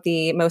some of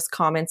the most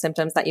common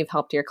symptoms that you've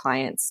helped your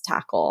clients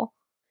tackle?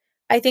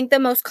 I think the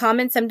most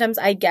common symptoms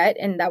I get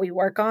and that we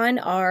work on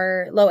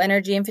are low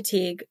energy and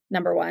fatigue,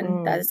 number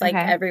one. That is like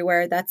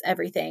everywhere. That's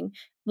everything.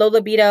 Low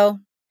libido,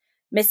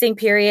 missing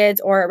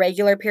periods or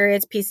irregular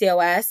periods,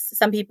 PCOS.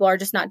 Some people are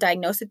just not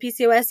diagnosed with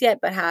PCOS yet,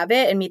 but have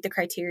it and meet the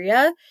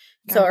criteria.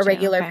 Gotcha, so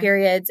irregular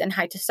periods and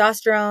high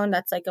testosterone,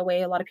 that's like a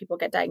way a lot of people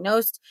get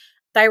diagnosed.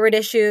 Thyroid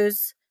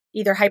issues,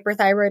 either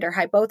hyperthyroid or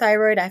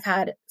hypothyroid. I've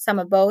had some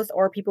of both,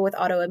 or people with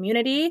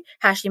autoimmunity,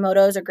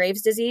 Hashimoto's or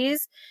Graves'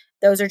 disease.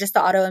 Those are just the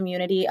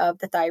autoimmunity of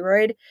the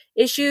thyroid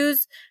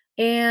issues.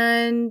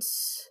 And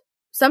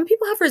some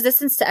people have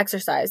resistance to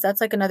exercise.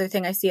 That's like another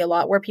thing I see a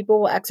lot where people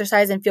will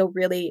exercise and feel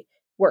really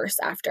worse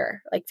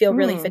after, like feel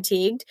really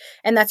fatigued.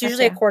 And that's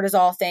usually a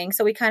cortisol thing.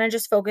 So we kind of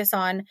just focus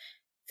on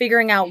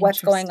figuring out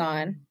what's going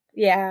on.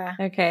 Yeah.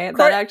 Okay.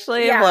 That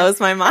actually blows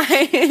my mind.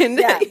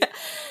 Yeah.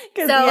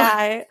 Cause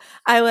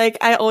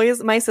I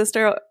always, my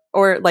sister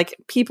or like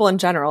people in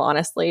general,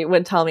 honestly,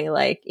 would tell me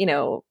like, you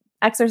know,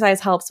 exercise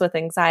helps with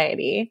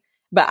anxiety.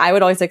 But I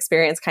would always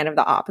experience kind of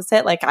the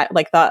opposite. Like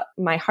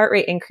my heart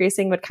rate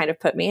increasing would kind of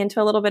put me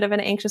into a little bit of an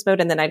anxious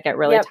mode, and then I'd get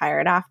really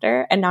tired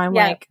after. And now I'm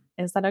like,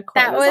 is that a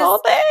cortisol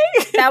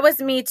thing? That was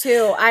me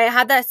too. I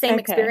had that same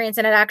experience,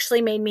 and it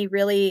actually made me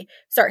really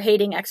start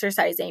hating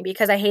exercising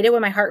because I hated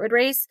when my heart would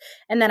race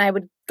and then I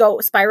would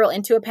go spiral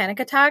into a panic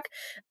attack.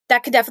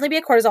 That could definitely be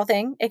a cortisol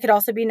thing. It could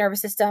also be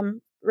nervous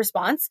system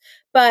response.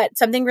 But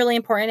something really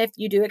important if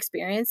you do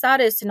experience that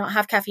is to not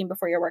have caffeine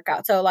before your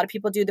workout. So a lot of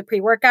people do the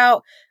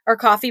pre-workout or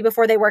coffee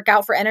before they work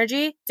out for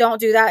energy. Don't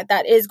do that.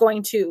 That is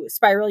going to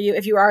spiral you.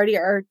 If you already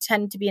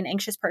tend to be an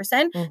anxious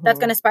person, that's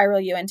going to spiral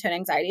you into an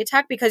anxiety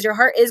attack because your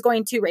heart is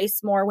going to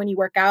race more when you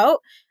work out,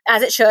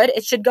 as it should.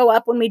 It should go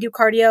up when we do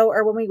cardio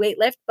or when we weight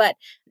lift. But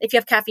if you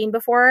have caffeine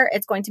before,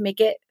 it's going to make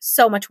it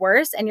so much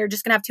worse and you're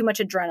just going to have too much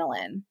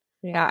adrenaline.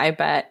 Yeah, I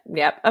bet.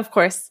 Yep, of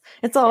course.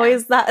 It's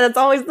always that. That's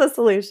always the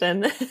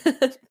solution.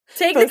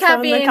 Take the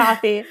caffeine. The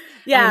coffee.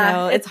 Yeah. I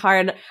know. It's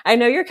hard. I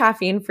know you're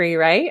caffeine free,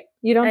 right?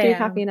 You don't do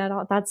caffeine at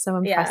all. That's so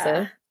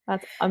impressive. Yeah.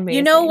 That's amazing.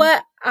 You know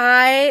what?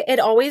 It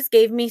always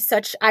gave me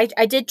such, I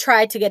did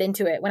try to get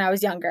into it when I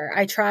was younger.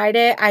 I tried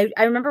it. I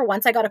remember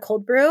once I got a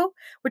cold brew,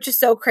 which is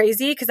so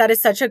crazy because that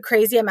is such a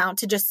crazy amount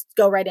to just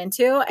go right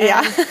into.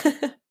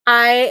 And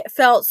I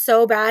felt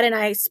so bad and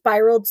I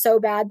spiraled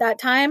so bad that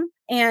time.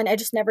 And I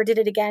just never did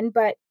it again.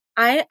 But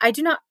I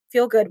do not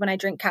feel good when I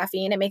drink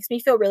caffeine. It makes me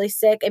feel really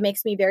sick. It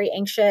makes me very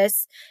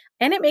anxious.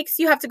 And it makes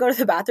you have to go to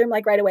the bathroom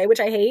like right away, which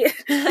I hate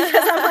because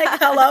I'm like,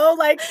 hello,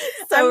 like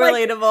so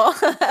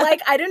relatable.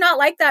 Like I do not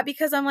like that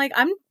because I'm like,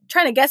 I'm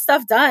trying to get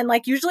stuff done.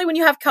 Like usually when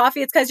you have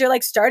coffee, it's because you're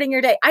like starting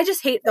your day. I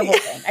just hate the whole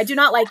thing. I do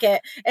not like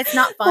it. It's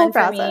not fun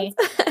for me.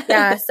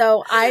 Yeah.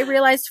 So I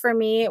realized for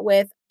me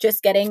with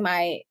just getting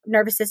my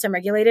nervous system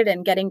regulated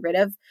and getting rid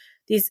of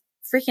these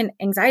freaking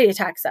anxiety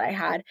attacks that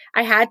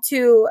I had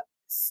to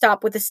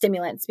stop with the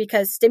stimulants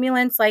because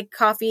stimulants like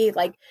coffee,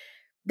 like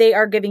they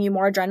are giving you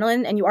more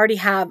adrenaline and you already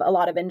have a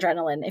lot of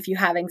adrenaline. If you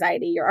have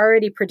anxiety, you're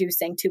already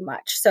producing too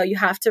much. So you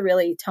have to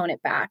really tone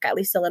it back at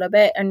least a little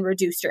bit and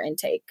reduce your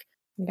intake.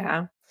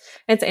 Yeah.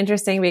 It's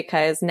interesting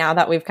because now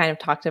that we've kind of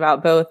talked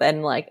about both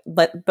and like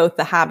both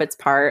the habits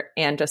part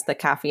and just the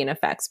caffeine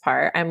effects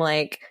part, I'm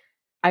like,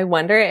 I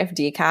wonder if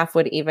decaf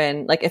would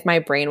even, like if my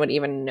brain would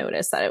even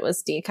notice that it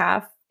was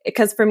decaf.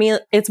 Because for me,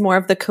 it's more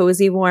of the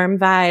cozy, warm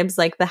vibes,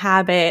 like the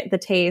habit, the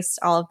taste,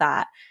 all of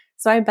that.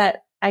 So I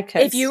bet I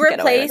could. If you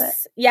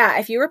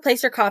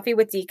replace your coffee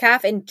with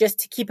decaf and just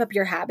to keep up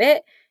your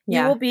habit,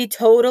 you will be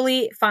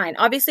totally fine.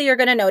 Obviously, you're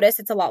going to notice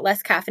it's a lot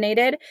less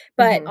caffeinated,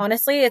 but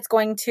honestly, it's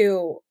going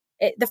to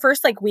the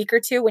first like week or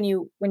two when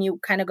you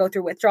kind of go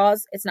through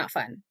withdrawals, it's not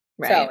fun.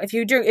 Right. So if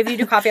you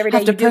do coffee every day,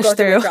 you do go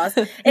through withdrawals.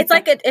 It's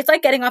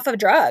like getting off of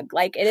drug.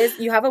 Like it is,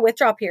 you have a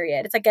withdrawal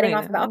period. It's like getting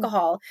off of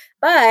alcohol,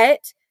 but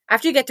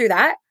after you get through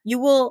that, you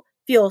will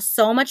feel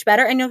so much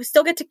better, and you'll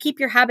still get to keep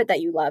your habit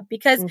that you love.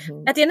 Because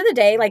at the end of the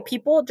day, like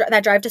people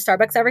that drive to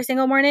Starbucks every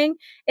single morning,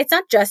 it's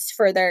not just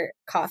for their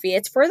coffee.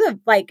 It's for the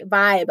like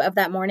vibe of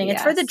that morning.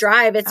 It's for the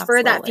drive. It's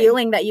for that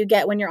feeling that you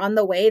get when you're on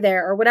the way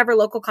there, or whatever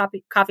local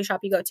coffee shop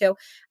you go to.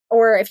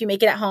 Or if you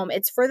make it at home,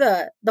 it's for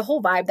the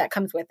whole vibe that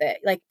comes with it.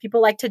 Like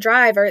people like to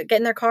drive or get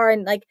in their car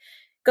and like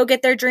go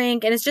get their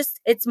drink. And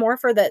it's more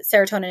for the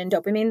serotonin and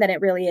dopamine than it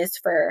really is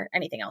for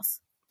anything else.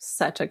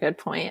 Such a good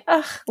point.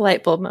 Ugh,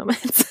 light bulb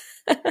moments.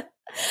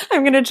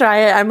 I'm going to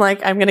try it. I'm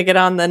going to get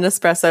on the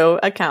Nespresso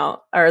account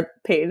or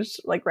page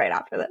like right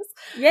after this.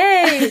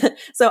 Yay.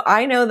 So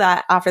I know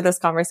that after this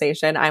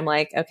conversation, I'm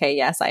like, okay,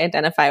 yes, I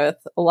identify with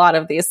a lot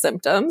of these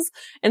symptoms.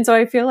 And so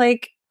I feel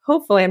like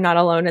hopefully I'm not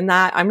alone in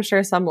that. I'm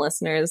sure some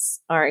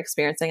listeners are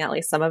experiencing at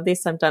least some of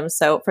these symptoms.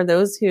 So for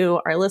those who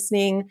are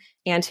listening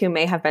and who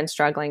may have been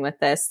struggling with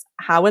this,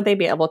 how would they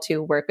be able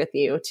to work with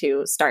you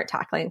to start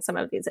tackling some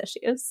of these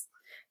issues?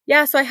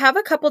 Yeah, so I have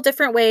a couple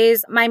different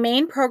ways. My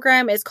main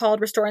program is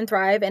called Restore and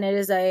Thrive, and it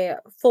is a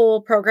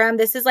full program.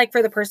 This is like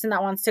for the person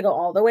that wants to go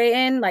all the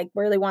way in, like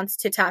really wants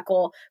to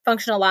tackle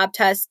functional lab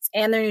tests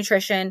and their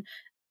nutrition,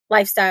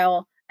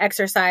 lifestyle,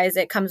 exercise.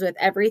 It comes with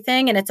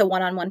everything, and it's a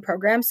one-on-one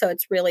program. So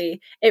it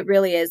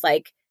really is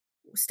like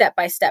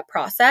step-by-step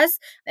process.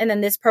 And then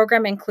this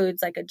program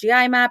includes like a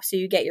GI map. So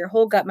you get your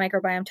whole gut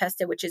microbiome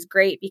tested, which is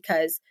great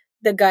because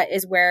the gut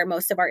is where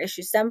most of our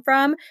issues stem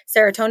from.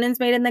 Serotonin's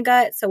made in the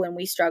gut. So when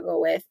we struggle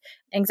with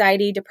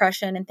anxiety,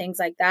 depression, and things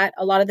like that,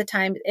 a lot of the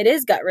time it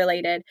is gut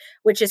related,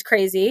 which is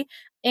crazy.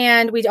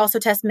 And we also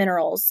test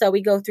minerals. So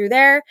we go through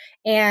there,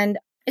 and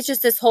it's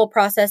just this whole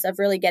process of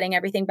really getting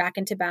everything back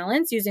into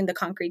balance using the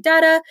concrete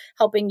data,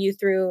 helping you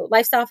through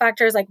lifestyle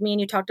factors like me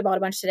and you talked about a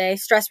bunch today,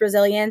 stress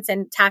resilience,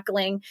 and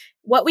tackling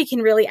what we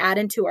can really add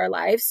into our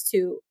lives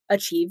to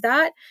achieve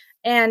that.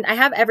 And I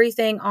have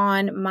everything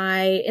on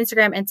my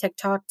Instagram and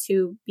TikTok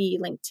to be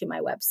linked to my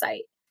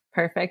website.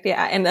 Perfect.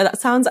 Yeah. And that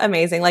sounds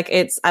amazing. Like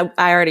I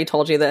already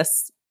told you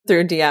this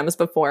through DMs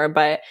before,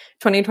 but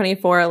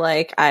 2024,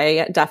 like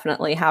I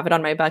definitely have it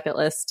on my bucket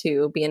list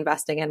to be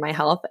investing in my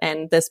health.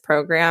 And this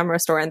program,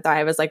 Restore and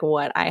Thrive, is like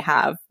what I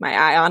have my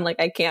eye on.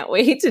 Like I can't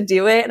wait to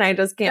do it. And I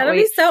just can't wait.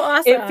 That'll be so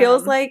awesome. It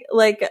feels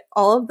like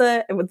all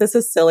of this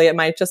is silly. It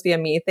might just be a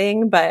me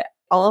thing, but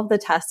all of the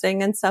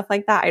testing and stuff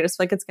like that, I just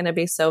feel like it's going to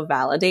be so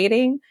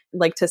validating,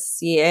 like to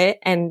see it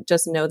and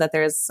just know that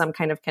there's some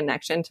kind of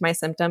connection to my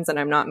symptoms and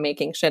I'm not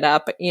making shit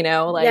up, you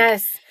know? Like,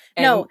 yes.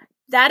 No,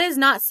 that is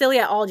not silly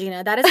at all,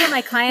 Gina. That is what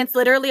my clients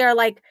literally are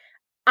like,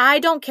 I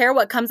don't care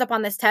what comes up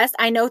on this test.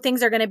 I know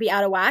things are going to be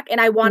out of whack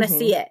and I want to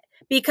see it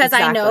because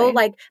I know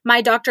like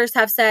my doctors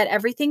have said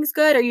everything's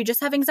good, or you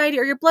just have anxiety,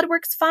 or your blood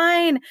work's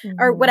fine,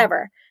 or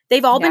whatever.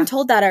 They've all been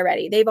told that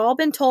already. They've all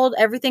been told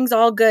everything's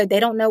all good.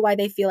 They don't know why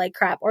they feel like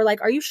crap. Or like,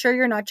 are you sure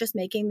you're not just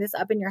making this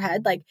up in your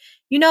head? Like,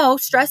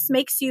 stress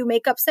makes you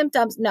make up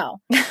symptoms.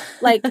 No,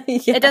 like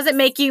yes. It doesn't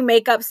make you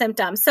make up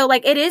symptoms. So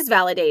like it is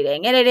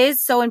validating, and it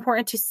is so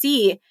important to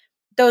see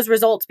those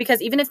results,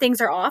 because even if things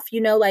are off,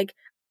 like,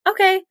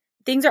 okay,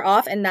 things are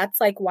off, and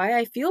that's like why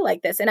I feel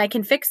like this, and I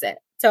can fix it.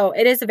 So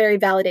it is a very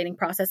validating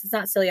process. It's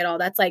not silly at all.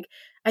 That's like,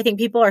 I think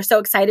people are so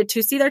excited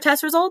to see their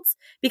test results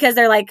because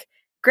they're like,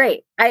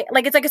 great.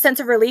 It's like a sense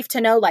of relief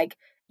to know, like,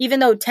 even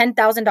though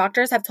 10,000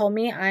 doctors have told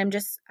me I'm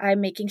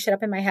making shit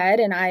up in my head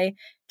and I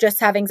just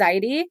have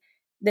anxiety,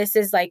 this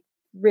is like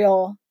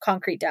real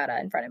concrete data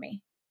in front of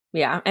me.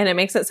 Yeah. And it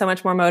makes it so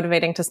much more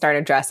motivating to start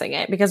addressing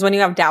it, because when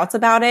you have doubts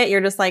about it, you're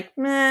just like,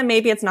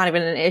 maybe it's not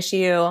even an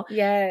issue.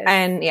 Yes.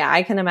 And yeah,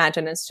 I can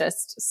imagine it's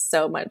just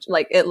so much,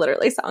 like it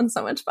literally sounds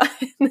so much fun.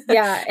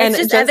 Yeah. It's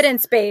just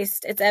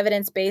evidence-based. It's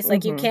evidence-based.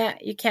 Like you can't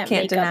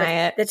make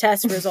deny up the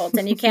test results,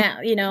 and you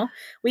can't,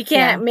 we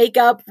can't make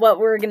up what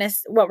we're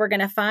going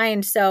to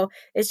find. So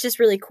it's just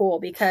really cool,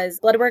 because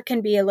blood work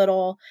can be a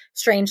little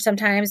strange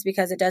sometimes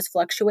because it does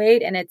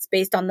fluctuate and it's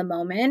based on the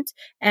moment,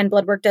 and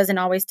blood work doesn't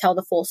always tell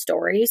the full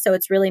story. So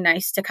it's really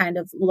nice to kind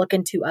of look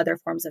into other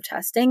forms of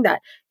testing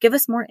that give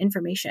us more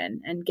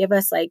information and give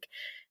us like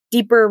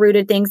deeper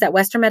rooted things that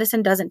Western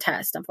medicine doesn't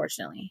test,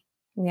 unfortunately.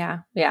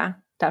 Yeah,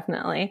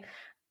 definitely.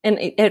 And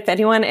if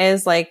anyone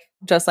is like,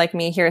 just like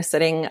me here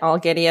sitting all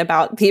giddy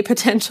about the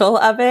potential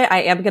of it,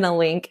 I am going to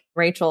link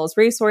Rachel's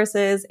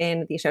resources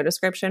in the show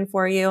description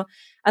for you,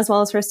 as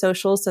well as her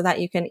socials, so that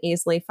you can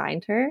easily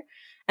find her.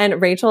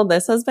 And Rachel,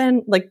 this has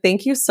been like,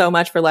 thank you so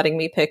much for letting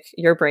me pick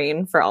your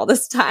brain for all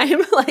this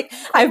time. Like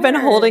I've been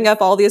holding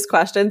up all these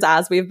questions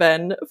as we've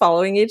been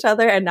following each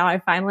other, and now I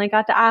finally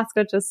got to ask,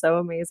 which is so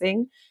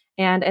amazing.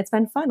 And it's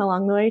been fun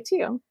along the way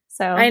too.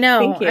 So I know.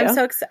 Thank you.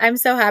 I'm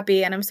so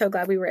happy, and I'm so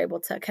glad we were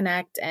able to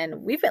connect.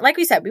 And we've been, like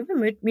we said, we've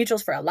been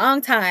mutuals for a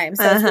long time.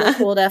 So it's really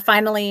cool to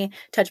finally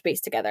touch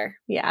base together.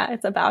 Yeah,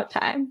 it's about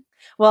time.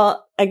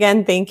 Well,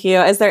 again, thank you.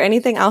 Is there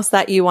anything else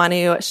that you want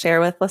to share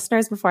with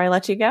listeners before I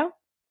let you go?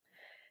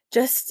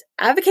 Just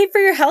advocate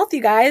for your health,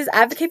 you guys.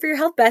 Advocate for your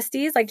health,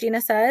 besties. Like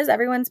Gina says,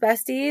 everyone's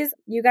besties.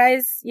 You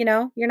guys,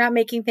 you're not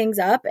making things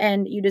up,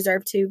 and you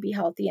deserve to be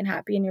healthy and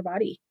happy in your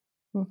body.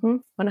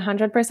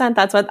 100%.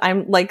 That's what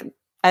I'm like.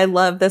 I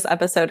love this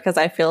episode because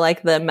I feel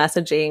like the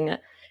messaging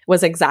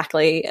was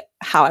exactly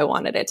how I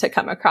wanted it to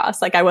come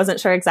across. Like I wasn't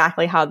sure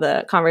exactly how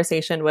the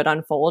conversation would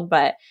unfold,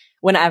 but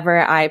whenever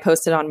I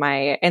posted on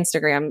my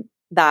Instagram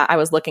that I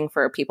was looking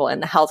for people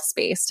in the health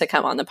space to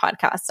come on the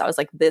podcast, I was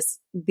like,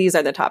 these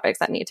are the topics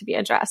that need to be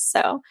addressed.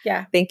 So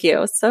yeah, thank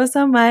you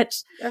so much.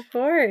 Of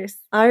course.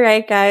 All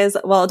right, guys.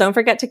 Well, don't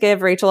forget to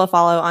give Rachel a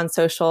follow on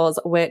socials,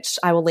 which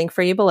I will link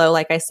for you below,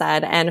 like I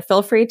said, and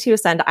feel free to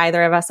send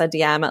either of us a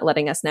DM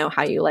letting us know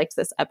how you liked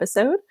this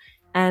episode.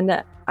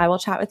 And I will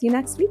chat with you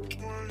next week.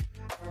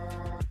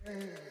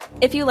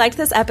 If you liked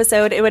this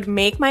episode, it would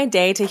make my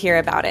day to hear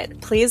about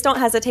it. Please don't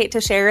hesitate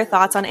to share your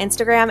thoughts on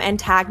Instagram and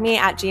tag me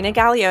at Gina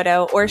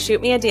Galiotto or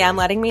shoot me a DM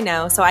letting me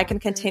know so I can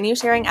continue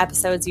sharing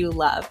episodes you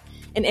love.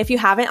 And if you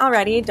haven't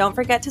already, don't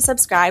forget to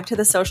subscribe to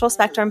the Social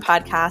Spectrum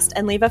podcast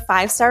and leave a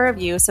 5-star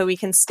review so we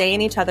can stay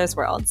in each other's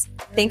worlds.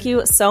 Thank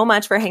you so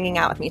much for hanging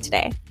out with me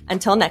today.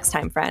 Until next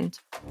time, friend.